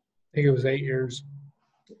 I think it was 8 years.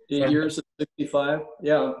 8 years at 65.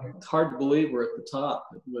 Yeah, it's hard to believe we're at the top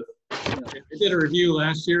with. We did a review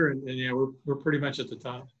last year, and yeah, we're pretty much at the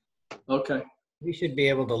top. Okay. We should be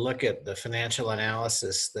able to look at the financial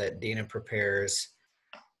analysis that Dina prepares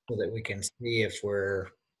so that we can see if we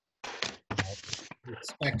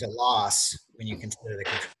expect a loss when you consider the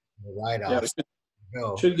write-offs.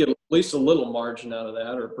 Yeah, should get at least a little margin out of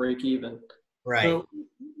that or break even. Right. So,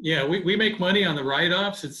 yeah, we make money on the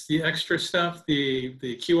write-offs. It's the extra stuff, the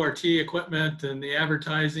QRT equipment and the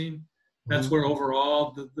advertising. That's where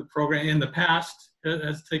overall the program in the past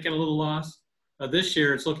has taken a little loss. This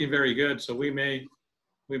year it's looking very good, so we may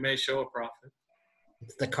show a profit.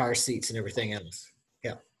 It's the car seats and everything else.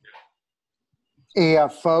 Yeah. Hey,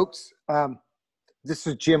 folks, this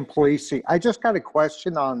is Jim Polisi. I just got a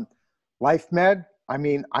question on LifeMed. I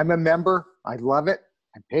mean, I'm a member. I love it.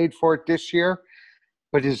 I paid for it this year.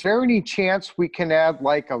 But is there any chance we can add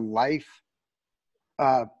like a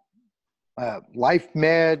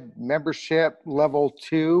LifeMed membership level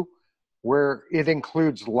 2 where it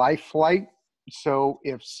includes LifeLight? So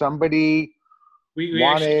if somebody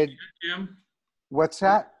wanted, Jim, what's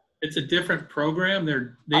that? it's a different program.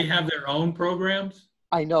 They have their own programs.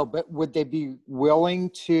 I know, but would they be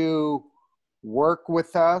willing to work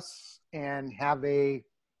with us and have I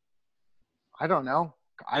don't know.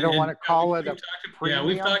 I don't want to call it a premium. Yeah,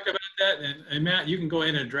 we've talked about that. And Matt, you can go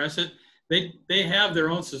ahead and address it. They have their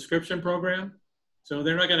own subscription program, so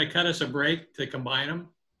they're not going to cut us a break to combine them.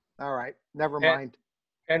 All right, never mind.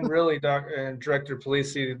 And really, Director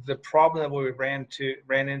Polisi, the problem that we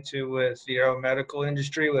ran into with the aeromedical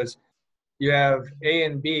industry was you have A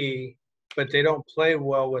and B, but they don't play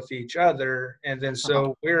well with each other. And then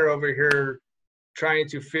so we're over here trying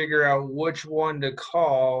to figure out which one to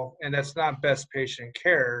call, and that's not best patient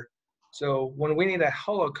care. So when we need a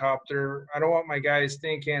helicopter, I don't want my guys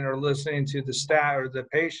thinking or listening to the staff or the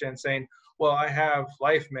patient saying, well, I have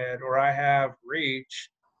LifeMed or I have Reach,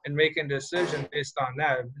 and making decisions based on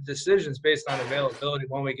that. Decisions based on availability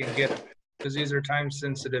when we can get it, because these are time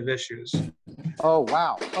sensitive issues. Oh,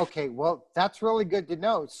 wow. Okay, well, that's really good to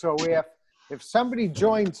know. So if somebody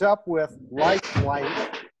joins up with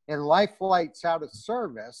LifeLight and LifeLight's out of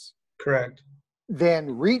service, correct,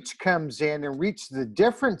 then Reach comes in and Reach the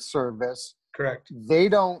different service. Correct. They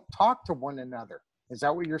don't talk to one another. Is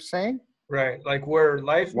that what you're saying? Right. Like where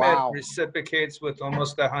LifeMed reciprocates with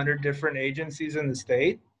almost 100 different agencies in the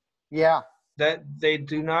state. Yeah. That they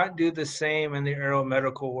do not do the same in the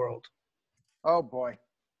aeromedical world. Oh boy.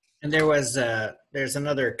 And there's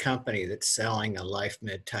another company that's selling a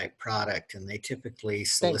LifeMed type product, and they typically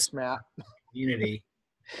solicit the community.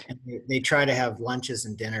 And they try to have lunches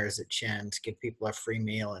and dinners at Chen's, give people a free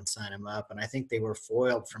meal and sign them up. And I think they were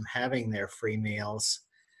foiled from having their free meals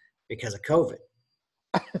because of COVID.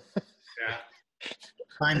 Yeah.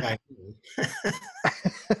 Fine by me.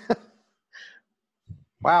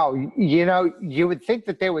 Wow. You know, you would think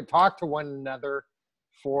that they would talk to one another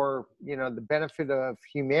for, you know, the benefit of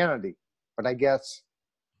humanity. But I guess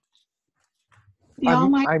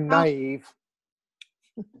I'm naive.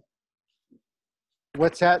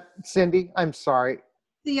 What's that, Cindy? I'm sorry.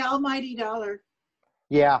 The almighty dollar.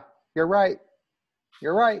 Yeah, you're right.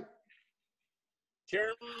 You're right.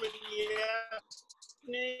 Chairman,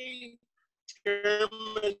 yes.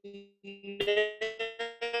 Chairman, Ned,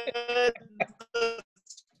 let's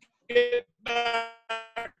get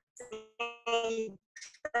back on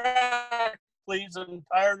track, please. I'm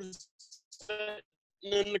tired of sitting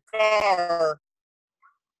in the car.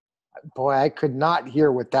 Boy, I could not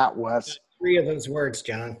hear what that was. 3 of those words,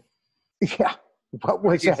 John. Yeah. What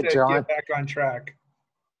was that, John? Get back on track.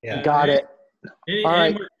 Yeah. Got it.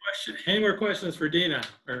 Any more questions for Dina?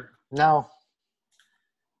 Or? No.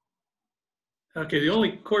 Okay, the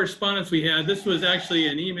only correspondence we had, this was actually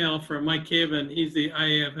an email from Mike Caven. He's the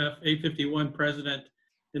IAFF 851 president.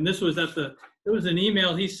 And this was it was an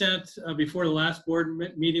email he sent before the last board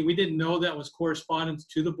meeting. We didn't know that was correspondence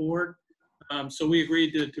to the board. So we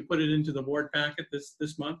agreed to put it into the board packet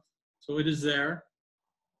this month. So it is there.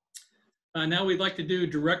 Now we'd like to do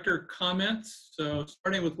director comments. So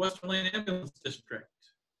starting with Western Lane Ambulance District.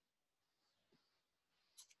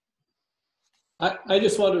 I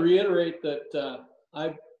just want to reiterate that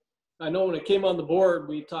I know when it came on the board,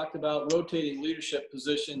 we talked about rotating leadership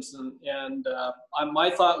positions, and my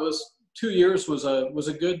thought was 2 years was a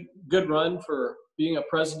good run for being a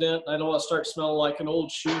president. I don't want to start smelling like an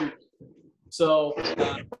old shoe. So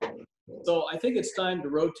So I think it's time to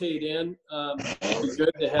rotate in. It'd be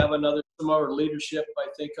good to have some more leadership, I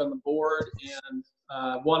think, on the board. And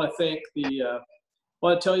want to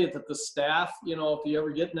tell you that the staff, if you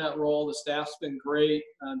ever get in that role, the staff's been great.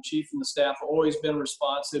 Chief and the staff have always been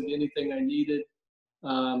responsive to anything I needed.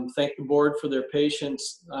 Thank the board for their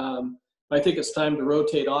patience. I think it's time to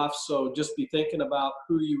rotate off. So just be thinking about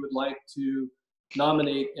who you would like to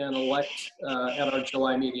nominate and elect at our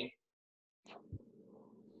July meeting.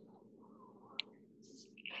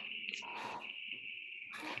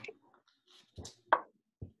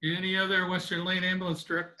 Any other Western Lane ambulance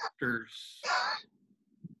directors?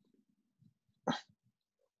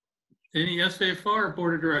 Any SVFR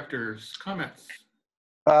board of directors comments?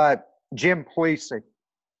 Jim Policing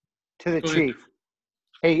to the Go ahead. chief.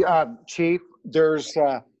 Hey, chief, there's,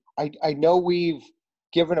 I know we've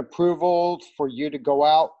given approval for you to go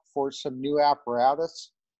out for some new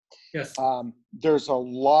apparatus. Yes. There's a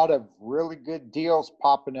lot of really good deals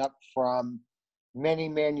popping up from many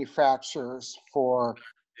manufacturers for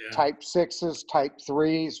type 6s, type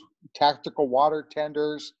 3s, tactical water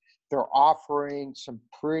tenders. They're offering some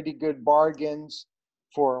pretty good bargains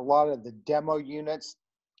for a lot of the demo units,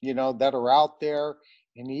 that are out there,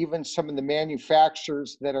 and even some of the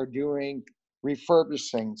manufacturers that are doing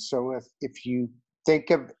refurbishing. So if you think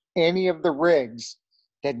of any of the rigs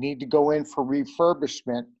that need to go in for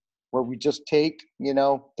refurbishment, where we just take,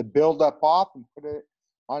 the buildup off and put it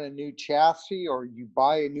on a new chassis, or you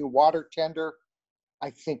buy a new water tender, I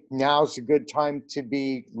think now's a good time to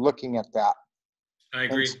be looking at that. I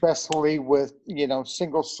agree. And especially with,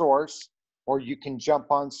 single source, or you can jump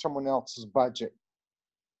on someone else's budget.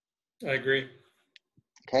 I agree.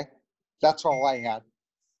 Okay. That's all I had.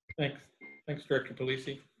 Thanks. Thanks, Director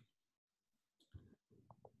Polisi.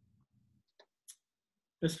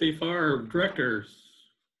 SVFR directors.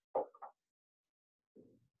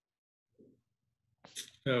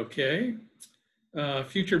 Okay.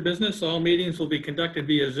 Future business, all meetings will be conducted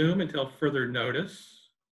via Zoom until further notice.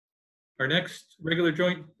 Our next regular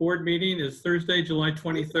joint board meeting is Thursday, July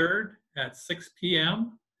 23rd at 6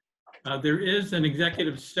 p.m. There is an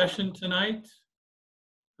executive session tonight.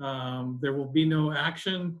 There will be no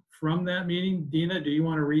action from that meeting. Dina, do you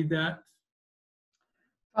want to read that?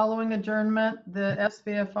 Following adjournment, the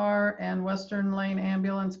SVFR and Western Lane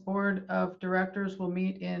Ambulance Board of Directors will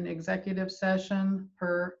meet in executive session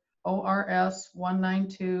per ORS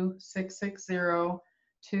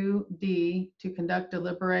 192-660-2D to conduct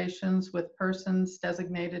deliberations with persons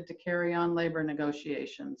designated to carry on labor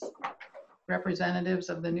negotiations. Representatives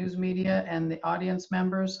of the news media and the audience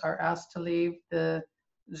members are asked to leave the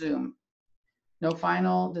Zoom. No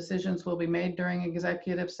final decisions will be made during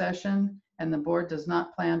executive session, and the board does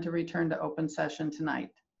not plan to return to open session tonight.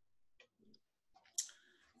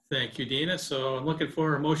 Thank you, Dina. So I'm looking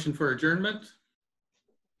for a motion for adjournment.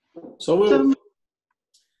 So moved.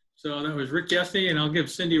 So that was Rick Yesty, and I'll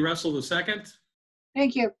give Cindy Russell the second.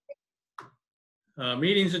 Thank you.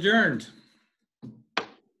 Meeting's adjourned.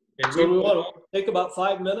 And So we want to take about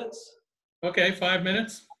 5 minutes. Okay, 5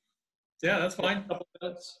 minutes. Yeah, that's fine. A couple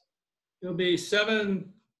minutes. It'll be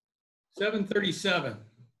 7:37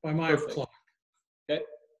 by my Perfect. clock. Okay.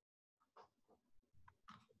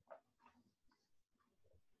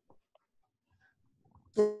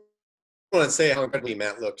 I want to say how incredibly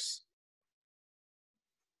Matt looks.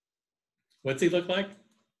 What's he look like?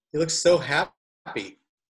 He looks so happy.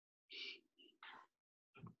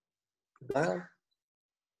 Well,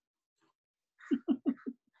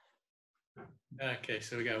 Okay,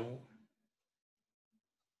 so we got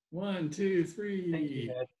 1, 2,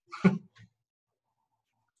 3. 1,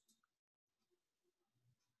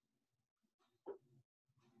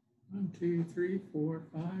 2, 3, 4,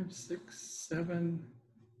 5, 6, 7,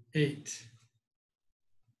 8.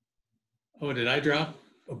 Oh, did I drop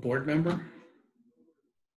a board member?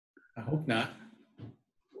 I hope not.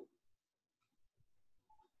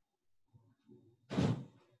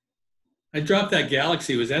 I dropped that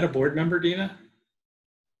Galaxy. Was that a board member, Dina?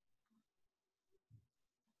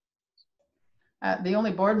 The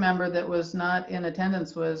only board member that was not in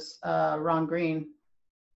attendance was Ron Green.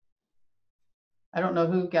 I don't know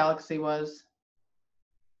who Galaxy was.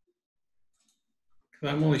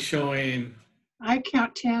 I'm only showing. I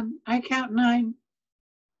count 10. I count 9.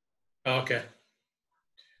 Oh, okay.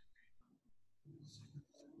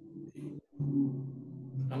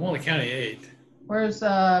 I'm only counting 8. Where's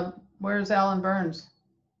Alan Burns?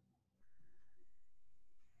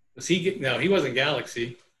 Was he? No, he wasn't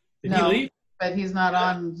Galaxy. Did No, he leave? but he's not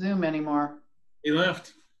on Zoom anymore. He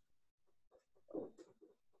left.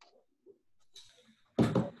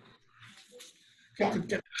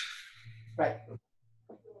 Right.